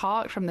 she's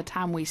talked from the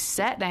time we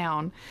sat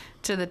down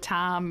to the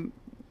time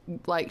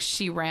like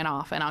she ran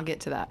off, and I'll get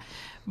to that.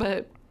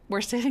 But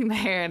we're sitting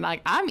there and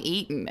like I'm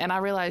eating, and I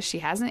realize she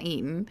hasn't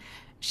eaten.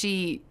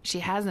 She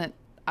hasn't.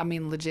 I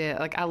mean, legit.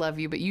 Like, I love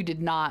you, but you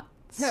did not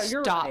No,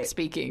 you're stop right.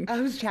 speaking I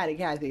was chatty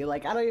Cathy.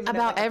 Like, I don't even know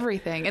about how-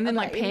 everything, and then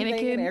about like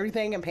anything panicking. and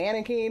everything and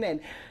panicking and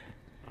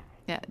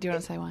Yeah. Do you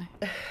want to say why?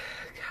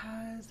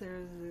 because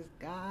there's this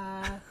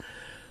guy.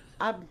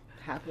 I'm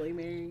happily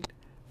married,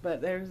 but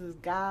there's this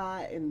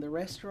guy in the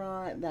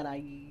restaurant that I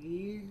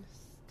used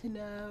to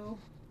know,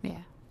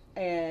 Yeah.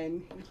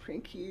 and he was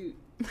pretty cute.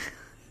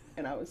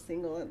 And I was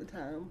single at the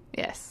time,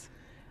 Yes.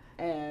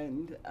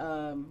 and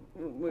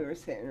we were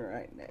sitting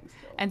right next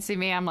to him. And see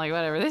me, I'm like,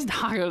 whatever. These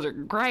tacos are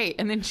great.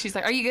 And then she's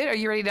like, "Are you good? Are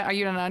you ready? Are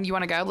you done? You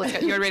want to go? Let's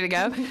go. You ready to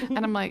go?" And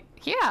I'm like,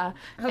 "Yeah."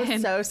 I was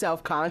And so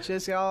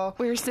self-conscious, y'all.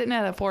 we were sitting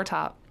at a four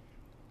top,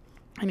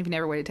 and if you've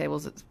never waited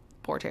tables, it's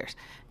 4 chairs.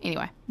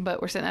 Anyway,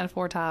 but we're sitting at a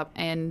 4 top,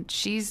 and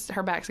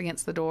her back's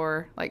against the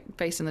door, like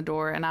facing the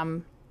door, and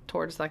I'm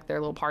towards like their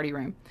little party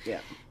room. Yeah.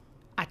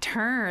 I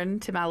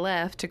turned to my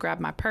left to grab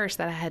my purse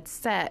that I had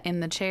set in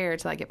the chair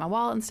to like get my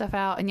wallet and stuff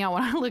out. And y'all,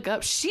 when I look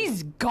up,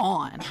 she's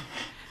gone.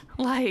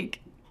 Like,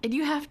 and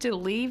you have to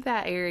leave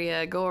that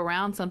area, go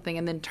around something,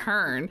 and then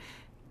turn.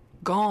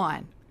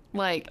 Gone.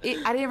 Like,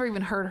 I never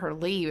even heard her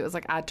leave. It was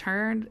like I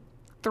turned.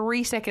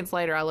 3 seconds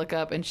later, I look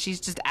up and she's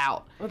just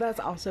out. Well, that's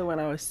also when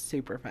I was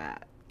super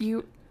fat.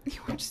 You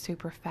were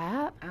super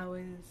fat. I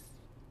was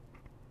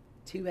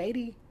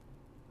 280.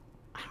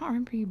 I don't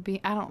remember you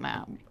being. I don't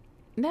know.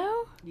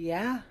 No.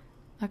 Yeah.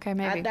 Okay,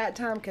 maybe. At that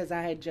time, because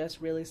I had just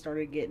really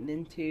started getting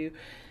into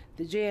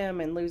the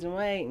gym and losing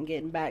weight and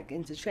getting back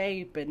into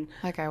shape and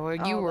Okay, well,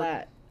 you all were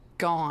that.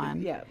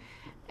 gone. Yeah.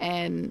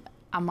 And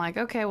I'm like,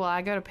 okay, well,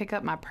 I go to pick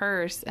up my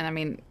purse, and I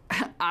mean,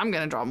 I'm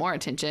going to draw more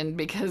attention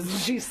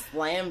because She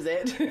slams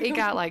it. it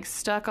got like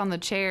stuck on the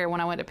chair.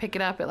 When I went to pick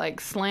it up, it like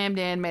slammed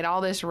in, made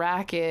all this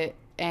racket,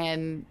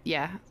 and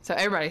yeah, so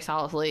everybody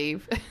saw us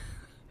leave.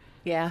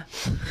 Yeah.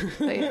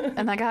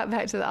 And I got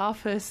back to the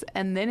office,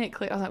 and then it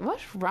clicked. I was like,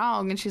 what's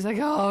wrong? And she's like,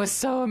 oh, I was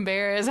so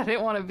embarrassed. I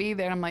didn't want to be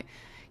there. And I'm like,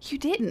 you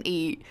didn't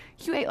eat.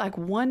 You ate like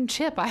one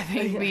chip, I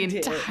think, the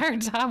entire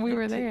time we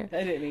were there.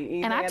 I didn't eat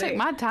anything. And I took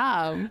my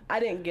time.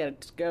 I didn't get a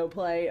to-go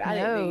plate. I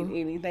No. didn't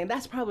eat anything.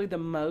 That's probably the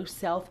most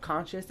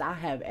self-conscious I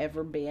have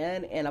ever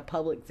been in a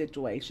public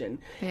situation.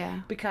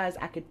 Yeah. Because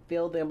I could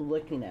feel them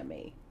looking at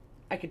me.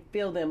 I could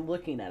feel them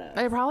looking at us.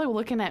 They were probably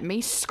looking at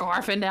me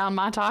scarfing down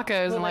my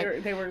tacos and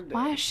like, they were,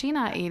 why is she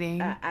not eating?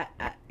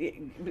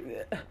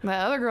 The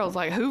other girl's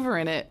like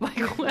hoovering it. Like,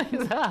 what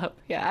is up?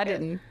 Yeah, I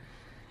didn't.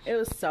 It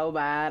was so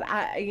bad.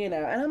 And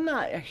I'm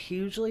not a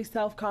hugely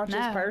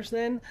self-conscious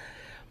person,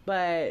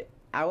 but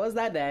I was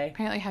that day.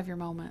 Apparently have your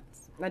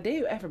moments. I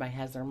do. Everybody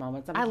has their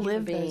moments. I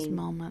live those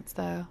moments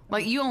though.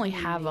 Like you only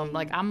have them.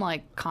 Like I'm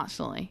like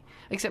constantly.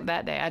 Except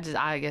that day,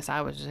 I guess I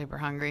was super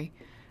hungry.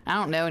 I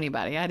don't know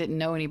anybody. I didn't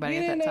know anybody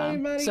at that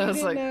time. So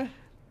it's like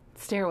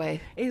stairway.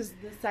 Is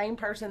the same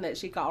person that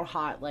she called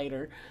hot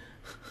later.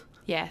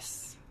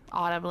 Yes,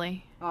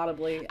 audibly.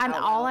 And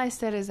all I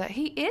said is that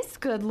he is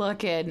good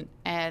looking,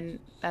 and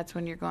that's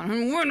when you're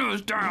going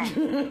windows down.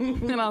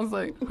 And I was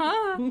like,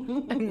 huh?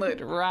 And looked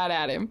right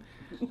at him,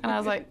 and I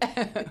was like,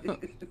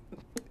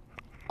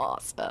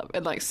 awesome,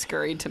 and like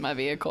scurried to my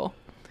vehicle.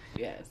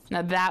 Yes.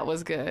 Now that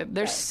was good.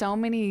 There's so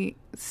many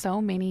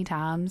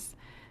times,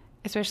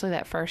 especially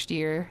that first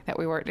year that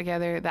we worked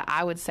together, that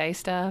I would say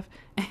stuff,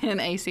 and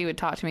AC would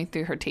talk to me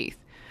through her teeth.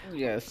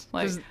 Yes.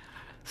 Like,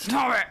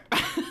 stop it!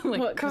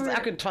 Like, Because I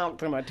could talk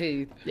through my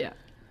teeth. Yeah.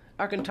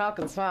 I can talk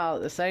and smile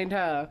at the same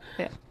time.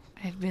 Yeah.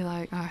 I'd be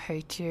like, I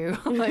hate you.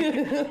 Like,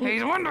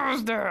 his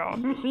windows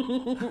down.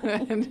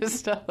 And just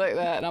stuff like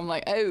that. And I'm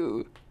like,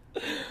 oh.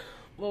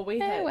 Well, we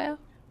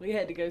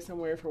had to go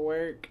somewhere for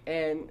work,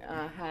 and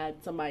I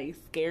had somebody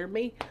scare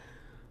me.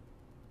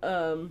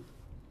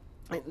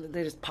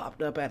 They just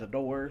popped up at a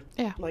door.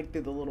 Yeah. Like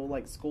through the little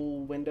like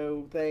school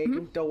window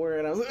thing door,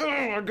 and I was like,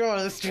 oh my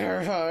god, that's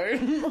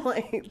terrifying.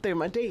 Like through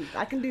my teeth.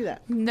 I can do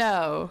that.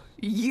 No,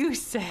 you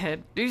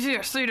said, did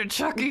you see the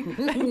Chucky?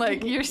 And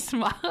like, you're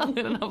smiling,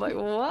 and I'm like,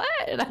 what?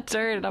 And I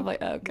turned, and I'm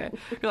like, okay.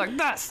 You're like,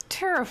 that's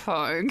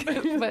terrifying.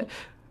 But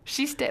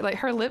she stayed, like,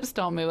 her lips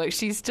don't move. Like,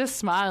 she's just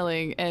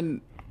smiling,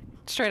 and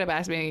straight up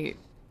asked me,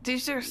 did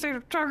you see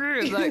the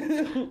Chucky? It's like,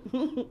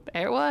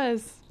 there it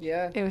was.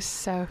 Yeah. It was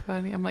so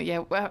funny. I'm like, yeah,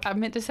 well, I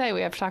meant to say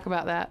we have to talk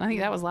about that. I think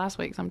that was last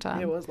week sometime.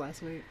 It was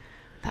last week.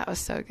 That was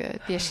so good.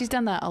 Yeah, she's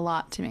done that a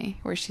lot to me,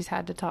 where she's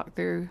had to talk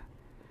through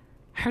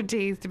her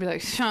teeth to be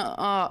like, shut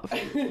up.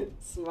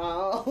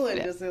 Smile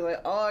and just be like,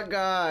 oh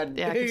god,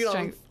 yeah, you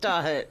don't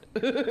stop it.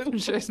 I'm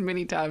sure there's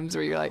many times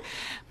where you're like,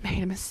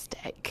 made a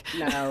mistake.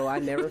 No, I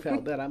never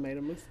felt that I made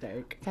a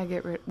mistake. Can I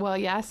get rid? Well,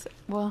 yes.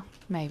 Well,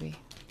 maybe.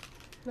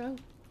 No.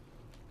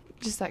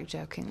 Just like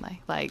jokingly,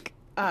 like,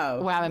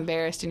 oh, wow, I'm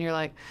embarrassed, and you're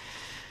like,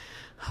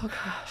 oh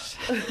gosh.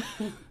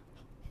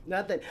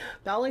 Nothing.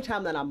 The only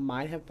time that I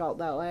might have felt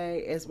that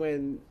way is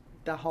when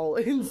the whole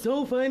it's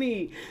so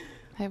funny.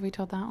 Have we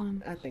told that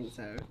one? I think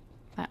so.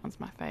 That one's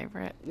my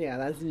favorite. Yeah,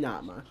 that's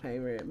not my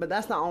favorite. But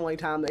that's the only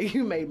time that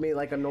you made me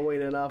like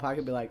annoyed enough I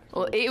could be like,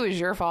 well, it was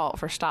your fault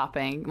for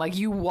stopping. Like,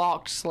 you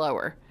walked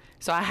slower.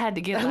 So I had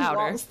to get louder.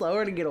 I walked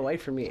slower to get away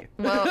from you.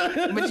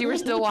 Well, but you were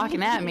still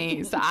walking at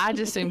me, so I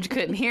just assumed you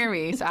couldn't hear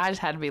me, so I just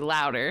had to be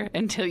louder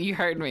until you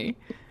heard me.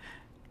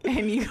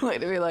 And you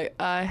looked at me like,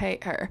 I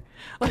hate her.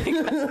 Like,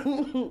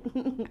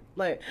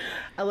 like,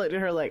 I looked at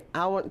her like,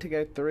 I want to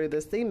go through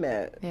the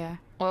cement. yeah.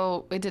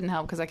 Well, it didn't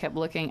help because I kept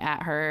looking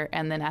at her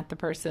and then at the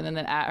person and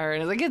then at her.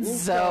 And it was like,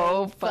 it's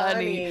so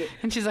funny.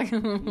 And she's like,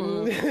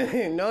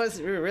 no, it's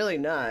really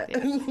not.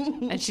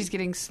 And she's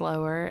getting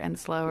slower and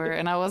slower.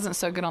 And I wasn't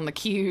so good on the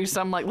cue.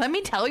 So I'm like, let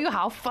me tell you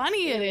how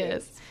funny it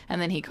is.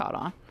 And then he caught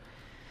on.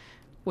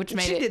 Which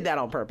made she did that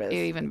on purpose.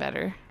 Even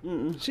better.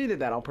 She did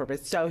that on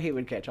purpose so he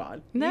would catch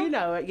on. No. You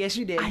know it. Yes,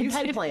 you did. You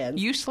had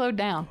plans. You slowed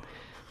down.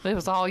 It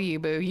was all you,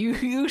 boo.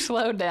 You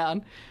slowed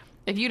down.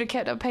 If you'd have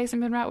kept up pace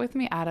and been right with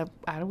me, I'd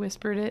have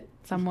whispered it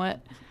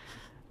somewhat.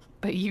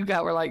 But you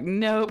were like,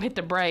 nope, hit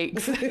the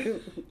brakes.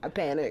 I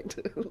panicked.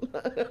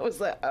 I was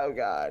like, oh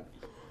God.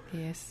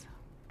 Yes.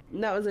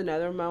 And that was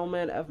another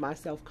moment of my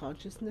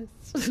self-consciousness.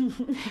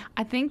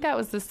 I think that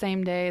was the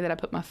same day that I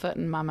put my foot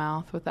in my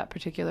mouth with that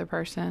particular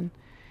person.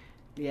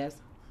 Yes.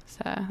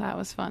 So that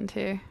was fun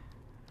too.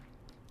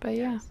 But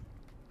yeah.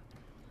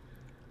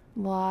 A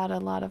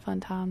lot of fun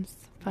times.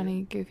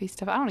 Funny, goofy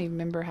stuff. I don't even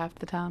remember half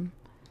the time.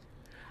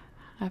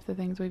 Half the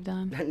things we've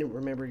done. I didn't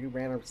remember you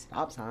ran a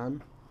stop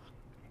sign.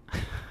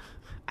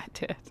 I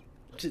did.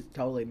 Just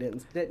totally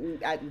didn't.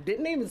 I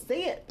didn't even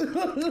see it.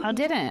 I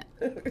didn't.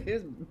 It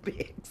was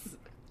big.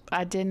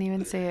 I didn't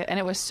even see it. And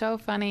it was so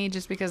funny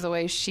just because the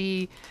way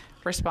she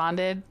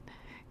responded.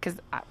 Because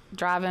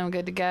driving,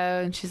 good to go.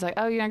 And she's like,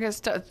 oh, you're not going to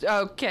stop.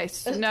 Okay.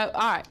 No.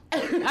 All right.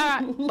 All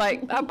right.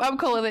 Like, I'm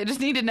cool with it. Just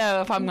need to know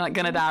if I'm like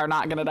going to die or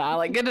not going to die.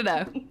 Like, good to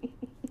know.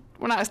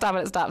 We're not stopping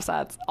at stop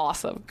signs.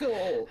 Awesome.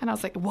 Cool. And I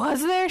was like,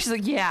 was there? She's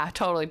like, yeah,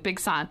 totally. Big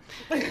sign.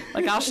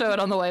 Like, I'll show it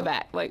on the way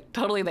back. Like,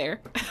 totally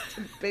there.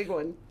 Big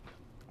one.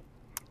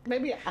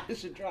 Maybe I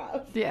should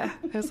drive. Yeah.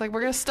 It was like,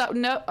 we're going to stop.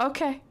 No,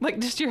 okay. Like,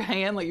 just your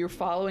hand, like you're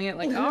following it.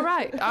 Like, all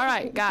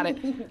right, got it.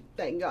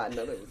 Thank God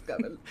none of it was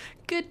coming.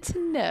 Good to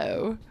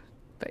know.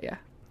 But yeah.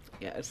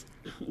 Yes.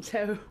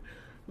 So,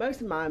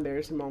 most of my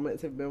embarrassing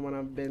moments have been when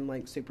I've been,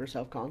 like, super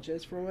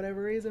self-conscious for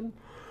whatever reason.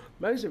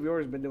 Most of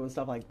yours have been doing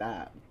stuff like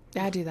that.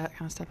 Yeah, I do that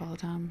kind of stuff all the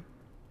time.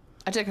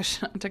 I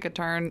took a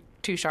turn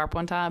too sharp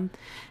one time,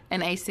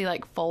 and AC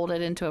like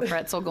folded into a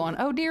pretzel, going,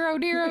 "Oh dear, oh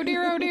dear, oh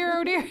dear, oh dear,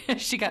 oh dear."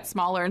 She got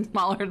smaller and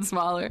smaller and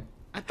smaller.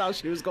 I thought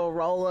she was gonna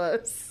roll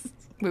us.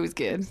 It was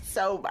good.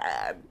 So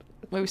bad.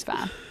 It was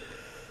fine.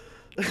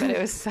 But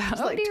it was so,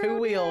 It's like two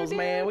wheels,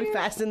 man. We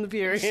Fast and the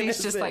Furious.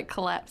 She's just like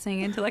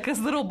collapsing into like this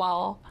little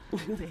ball.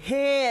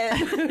 Head.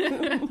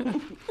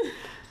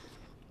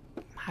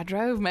 I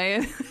drove,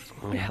 man.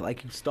 Yeah,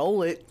 like you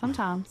stole it.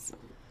 Sometimes.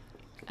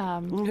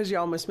 Because you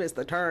almost missed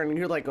the turn, and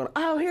you're like going,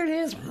 "Oh, here it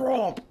is!"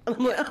 Romp. And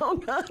I'm like, "Oh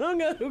God, oh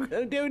God, oh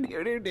God, dear,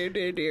 dear, dear, dear,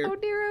 dear, dear." Oh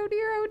dear, oh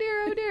dear, oh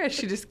dear, oh dear.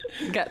 She just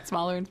got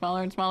smaller and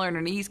smaller and smaller, and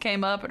her knees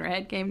came up and her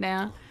head came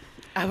down.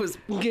 I was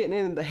getting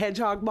in the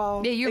hedgehog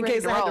ball. Yeah, you were in ready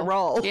case to I had to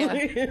roll. Yeah.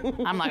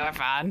 I'm like, we're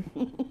fine.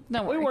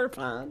 Don't worry. We were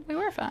fine. We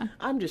were fine.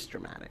 I'm just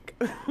dramatic.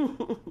 I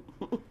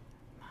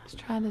was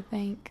trying to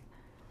think.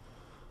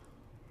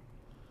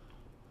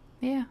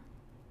 Yeah.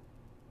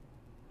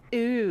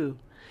 Ooh.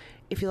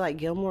 If you like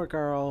Gilmore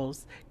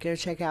Girls, go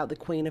check out the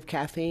Queen of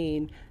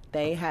Caffeine.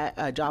 They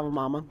had Java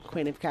Mama,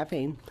 Queen of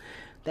Caffeine.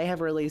 They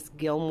have released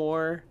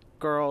Gilmore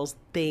Girls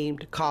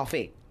themed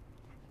coffee.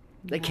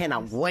 They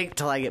cannot wait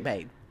till I get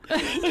paid.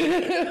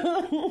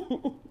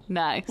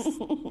 Nice.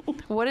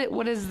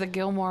 What is the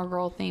Gilmore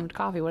Girl themed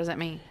coffee? What does that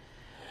mean?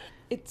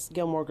 It's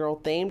Gilmore Girl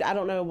themed. I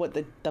don't know what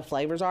the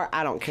flavors are.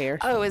 I don't care.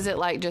 Oh, is it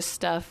like just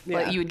stuff Yeah.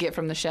 like you would get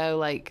from the show,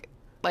 like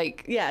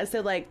Yeah, it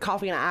said like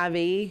coffee and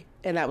IV,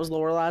 and that was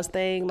Lorelai's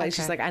thing. Like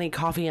she's Okay. like, I need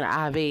coffee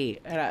and IV,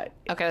 and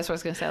okay, that's what I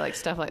was gonna say, like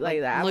stuff like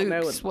that. I don't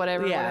know Luke's,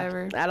 whatever.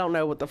 I don't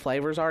know what the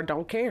flavors are.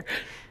 Don't care.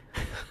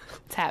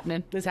 It's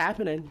happening. It's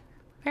happening.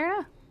 Fair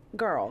enough.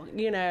 Girl,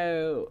 you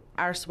know,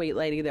 our sweet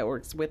lady that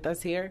works with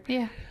us here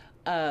Yeah.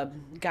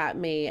 got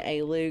me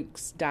a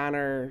Luke's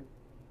Diner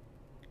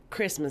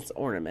Christmas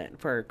ornament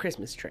for a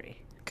Christmas tree.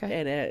 Okay.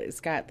 And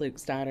it's got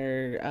Luke's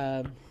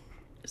Diner,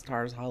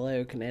 Stars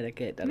Hollow,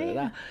 Connecticut, da-da-da-da.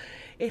 Yeah.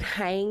 It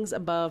hangs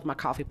above my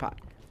coffee pot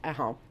at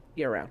home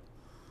year-round.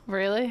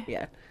 Really?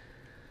 Yeah.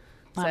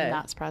 I'm So-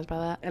 not surprised by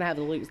that. And I have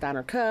the Luke's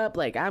Diner cup.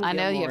 Like, I know you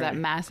have Gilmore. that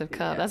massive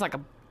cup. Yeah. That's like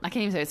I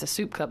can't even say it's a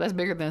soup cup. That's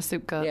bigger than a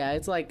soup cup. Yeah,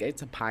 it's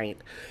a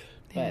pint.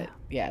 But,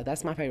 yeah,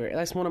 that's my favorite.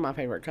 That's one of my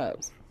favorite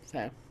cups.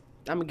 So,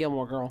 I'm a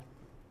Gilmore girl.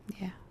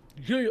 Yeah.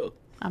 Yeah.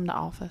 I'm The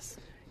Office.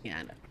 Yeah,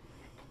 I know.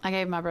 I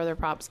gave my brother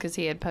props because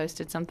he had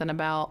posted something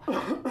about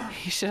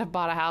he should have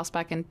bought a house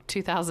back in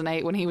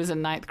 2008 when he was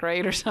in 9th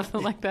grade or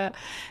something like that.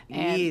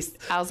 And Yes.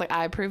 I was like,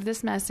 I approve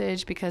this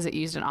message because it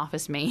used an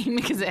Office meme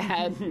because it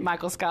had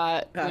Michael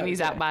Scott when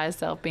he's out by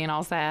himself being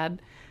all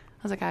sad.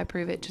 I was like, I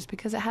approve it just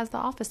because it has The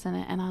Office in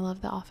it, and I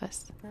love The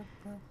Office.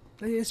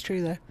 It is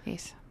true, though.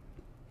 Yes.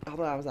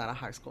 Although I was out of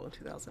high school in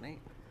 2008.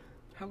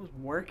 I was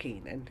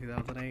working in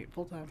 2008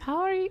 full time. How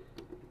are you?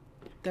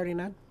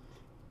 39.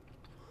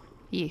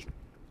 Yeah.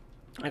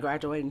 I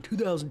graduated in I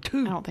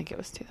 2002. don't think it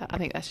was 2000. I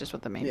think that's just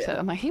what the meme Yeah. said.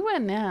 I'm like, he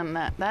went in.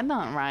 That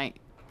not right.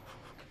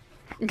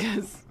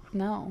 Because,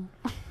 no.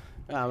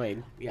 I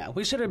mean, yeah,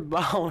 we should have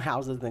bought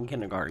houses in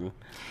kindergarten.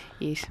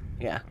 Yes.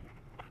 Yeah.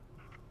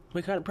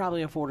 We could have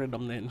probably afforded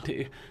them then,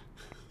 too.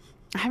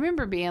 I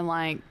remember being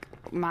like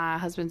my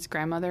husband's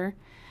grandmother,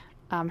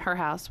 her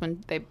house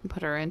when they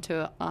put her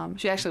into.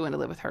 She actually went to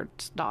live with her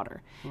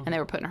daughter, and they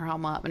were putting her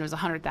home up, and it was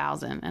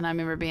 $100,000. And I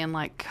remember being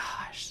like,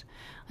 "Gosh,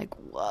 like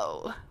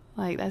whoa,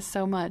 like that's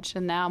so much."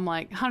 And now I'm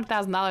like,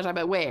 $100,000. I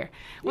bet where?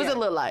 What's Yeah. it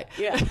look like?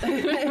 Yeah.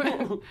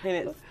 And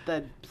it's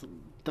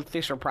the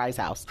Fisher Price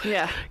house.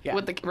 Yeah, Yeah.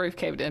 with the roof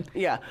caved in.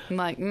 Yeah. I'm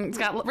like, it's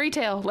got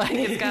retail. Like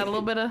it's got a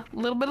little bit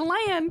of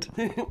land.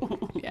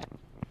 Yeah.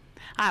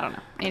 I don't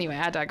know. Anyway,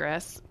 I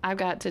digress. I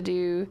don't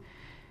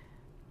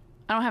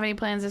have any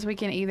plans this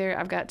weekend either.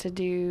 I've got to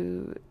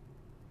do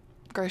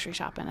grocery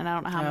shopping, and I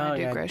don't know how I'm going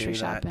to do grocery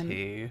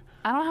shopping.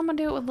 I don't know how I'm going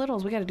to do it with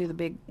littles. We got to do the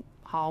big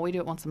haul. We do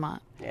it once a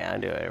month. Yeah, I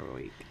do it every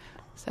week.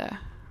 So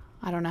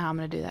I don't know how I'm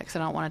going to do that because I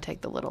don't want to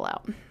take the little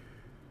out.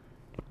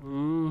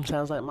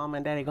 Sounds like Mom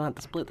and Daddy gonna have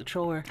to split the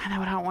chore. I know,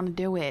 but I don't want to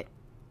do it.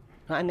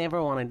 I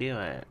never want to do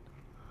it.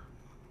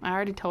 I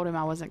already told him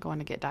I wasn't going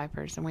to get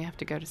diapers, and we have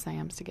to go to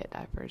Sam's to get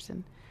diapers.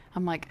 And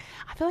I'm like,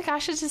 I feel like I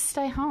should just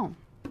stay home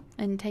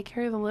and take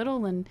care of the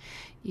little, and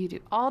you do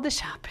all the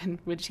shopping,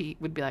 which he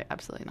would be like,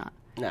 absolutely not.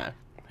 No.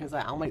 He's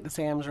like, I'll make the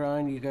Sam's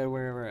run, you go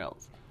wherever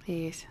else.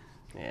 Yes.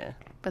 Yeah.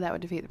 But that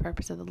would defeat the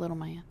purpose of the little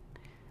man.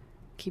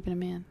 Keeping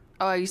him in.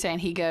 Oh, are you saying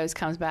he goes,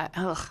 comes back?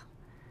 Ugh.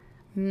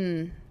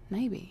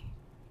 Maybe.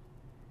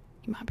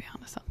 You might be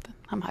onto something.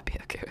 I might be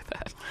okay with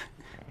that.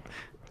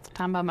 Some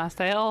time by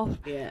myself.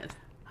 Yes.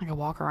 I can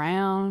walk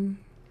around.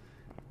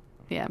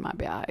 Yeah, it might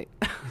be all right.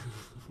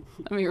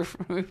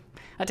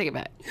 I take it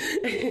back.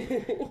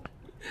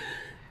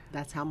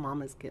 That's how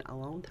mamas get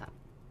alone time.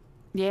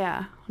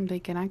 Yeah, I'm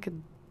thinking I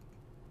could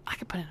I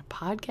could put in a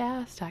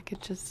podcast. I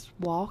could just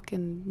walk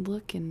and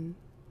look and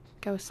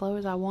go as slow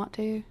as I want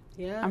to.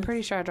 Yeah. I'm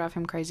pretty sure I drive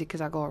him crazy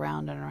because I go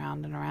around and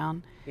around and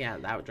around. Yeah,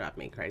 that would drive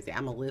me crazy.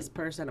 I'm a list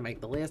person. I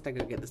make the list. I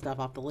go get the stuff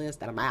off the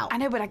list, and I'm out. I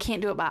know, but I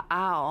can't do it by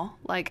aisle.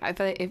 Like, I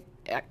feel like if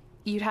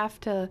you'd have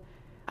to,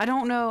 I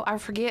don't know, I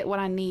forget what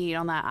I need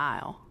on that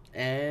aisle.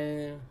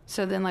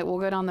 So then, like, we'll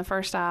go down the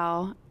first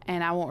aisle,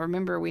 and I won't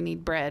remember we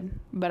need bread,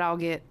 but I'll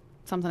get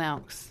something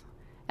else.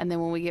 And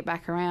then when we get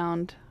back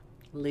around,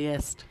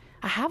 List.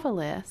 I have a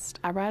list.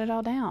 I write it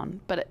all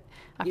down, but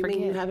I forget. You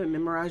mean you haven't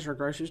memorized your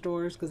grocery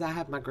stores? Because I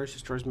have my grocery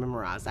stores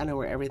memorized. I know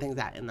where everything's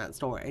at in that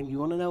store. And you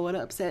want to know what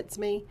upsets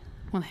me?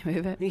 When they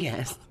move it?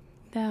 Yes.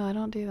 No, I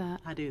don't do that.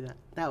 I do that.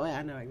 That way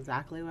I know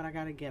exactly what I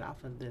got to get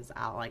off of this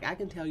aisle. Like, I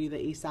can tell you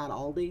the East Side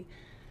Aldi,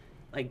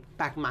 like,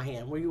 back of my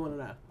hand. Where you want to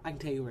know? I can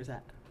tell you where it's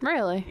at.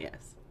 Really?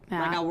 Yes.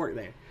 Yeah. Like, I work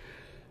there.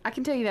 I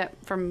can tell you that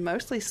from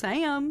mostly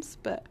Sam's,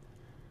 but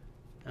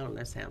I don't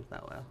know Sam's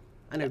that well.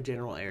 I know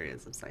general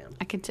areas of Sam's.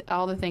 I can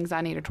all the things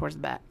I need are towards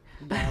the back.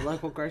 The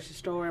local grocery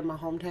store in my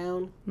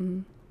hometown,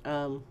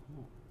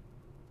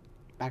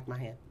 back of my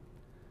hand.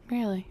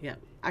 Really? Yeah.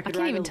 I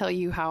can't even tell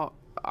you how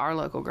our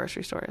local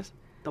grocery store is.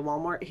 The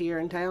Walmart here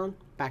in town,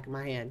 back of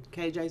my hand.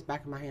 KJ's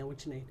back of my hand.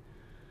 What you need?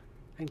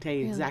 I can tell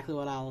you exactly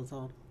what aisle it's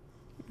on.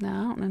 No, I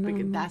don't know.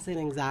 Because that's an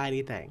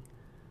anxiety thing.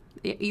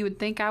 You would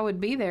think I would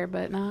be there,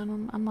 but no,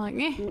 I'm like,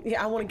 eh.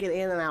 Yeah, I want to get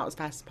in and out as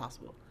fast as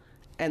possible.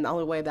 And the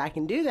only way that I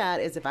can do that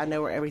is if I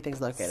know where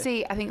everything's located.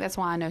 See, I think that's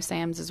why I know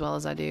Sam's as well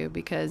as I do,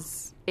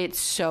 because it's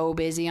so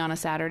busy on a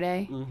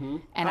Saturday,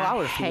 and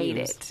I hate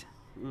it.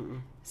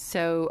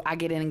 So I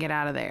get in and get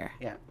out of there.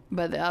 Yeah.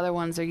 But the other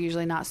ones are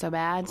usually not so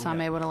bad, so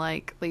I'm able to,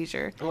 like,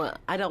 leisure. Well,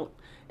 I don't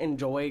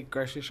enjoy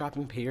grocery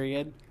shopping,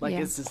 period. Like,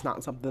 Yeah. it's just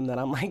not something that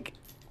I'm like,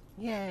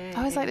 yay. I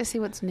always like to see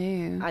what's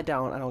new. I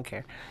don't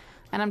care.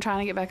 And I'm trying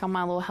to get back on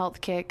my little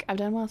health kick. I've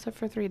done well so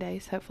for 3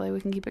 days. Hopefully we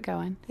can keep it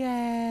going.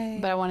 Yay.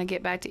 But I want to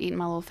get back to eating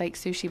my little fake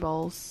sushi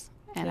bowls.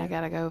 And I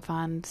got to go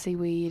find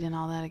seaweed and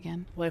all that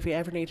again. Well, if you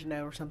ever need to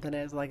know where something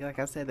is, like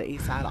I said, the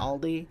East Side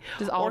Aldi.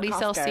 Does or Aldi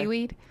sell Costco.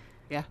 seaweed?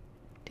 Yeah.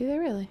 Do they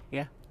really?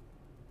 Yeah.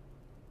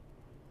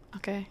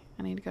 Okay.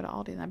 I need to go to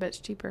Aldi. I bet it's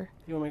cheaper.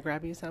 You want me to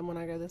grab you some when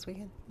I go this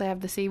weekend? They have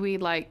the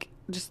seaweed, like,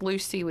 just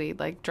loose seaweed,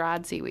 like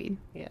dried seaweed.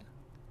 Yeah.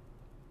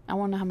 I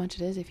want to know how much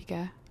it is if you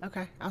go.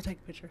 Okay. I'll take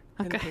a picture.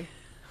 Send it to Okay. you.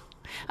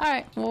 All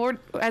right. Well,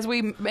 as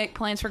we make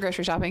plans for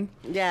grocery shopping.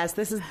 Yes,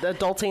 this is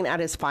adulting at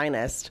its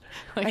finest.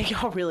 And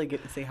y'all really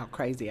get to see how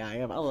crazy I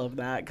am. I love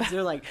that because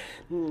they're like,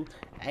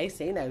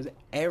 AC knows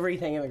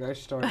everything in the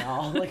grocery store,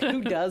 y'all. Like,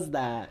 who does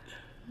that?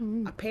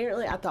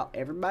 Apparently, I thought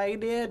everybody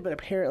did, but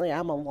apparently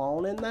I'm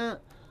alone in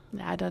that.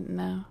 I don't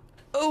know.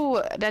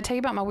 Oh, did I tell you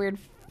about my weird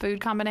food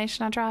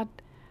combination I tried?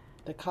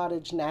 The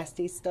cottage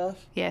nasty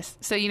stuff. Yes.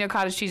 So, you know,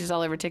 cottage cheese is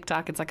all over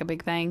TikTok. It's like a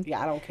big thing. Yeah,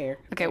 I don't care.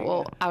 Okay,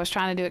 well, I was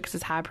trying to do it because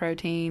it's high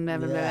protein. Blah,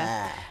 blah, blah, blah.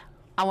 Yeah.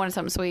 I wanted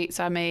something sweet,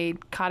 so I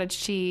made cottage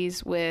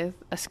cheese with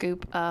a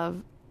scoop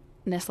of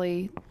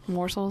Nestle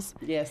morsels.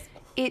 Yes.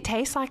 It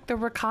tastes like the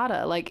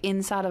ricotta, like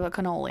inside of a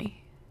cannoli.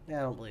 I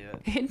don't believe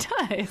it. It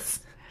does.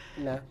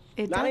 No.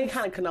 It Not any does.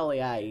 kind of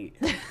cannoli I eat.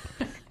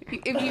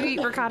 If you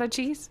eat ricotta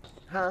cheese,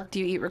 Huh? do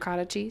you eat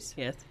ricotta cheese?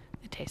 Yes.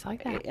 It tastes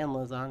like that. And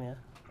lasagna.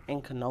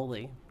 And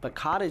cannoli. But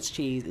cottage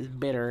cheese is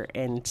bitter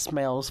and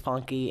smells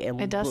funky. And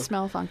It does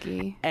smell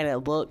funky. And it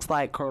looks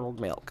like curdled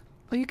milk.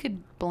 Well, you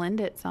could blend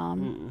it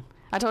some.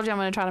 I told you I'm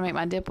going to try to make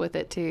my dip with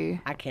it, too.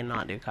 I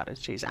cannot do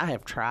cottage cheese. I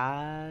have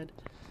tried.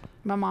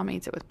 My mom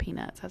eats it with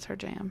peanuts. That's her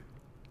jam.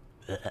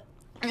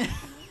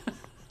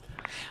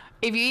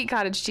 If you eat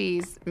cottage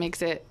cheese,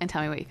 mix it and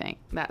tell me what you think.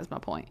 That is my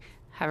point.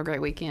 Have a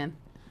great weekend.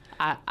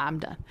 I'm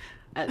done.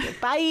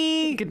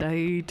 Bye. Good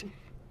night.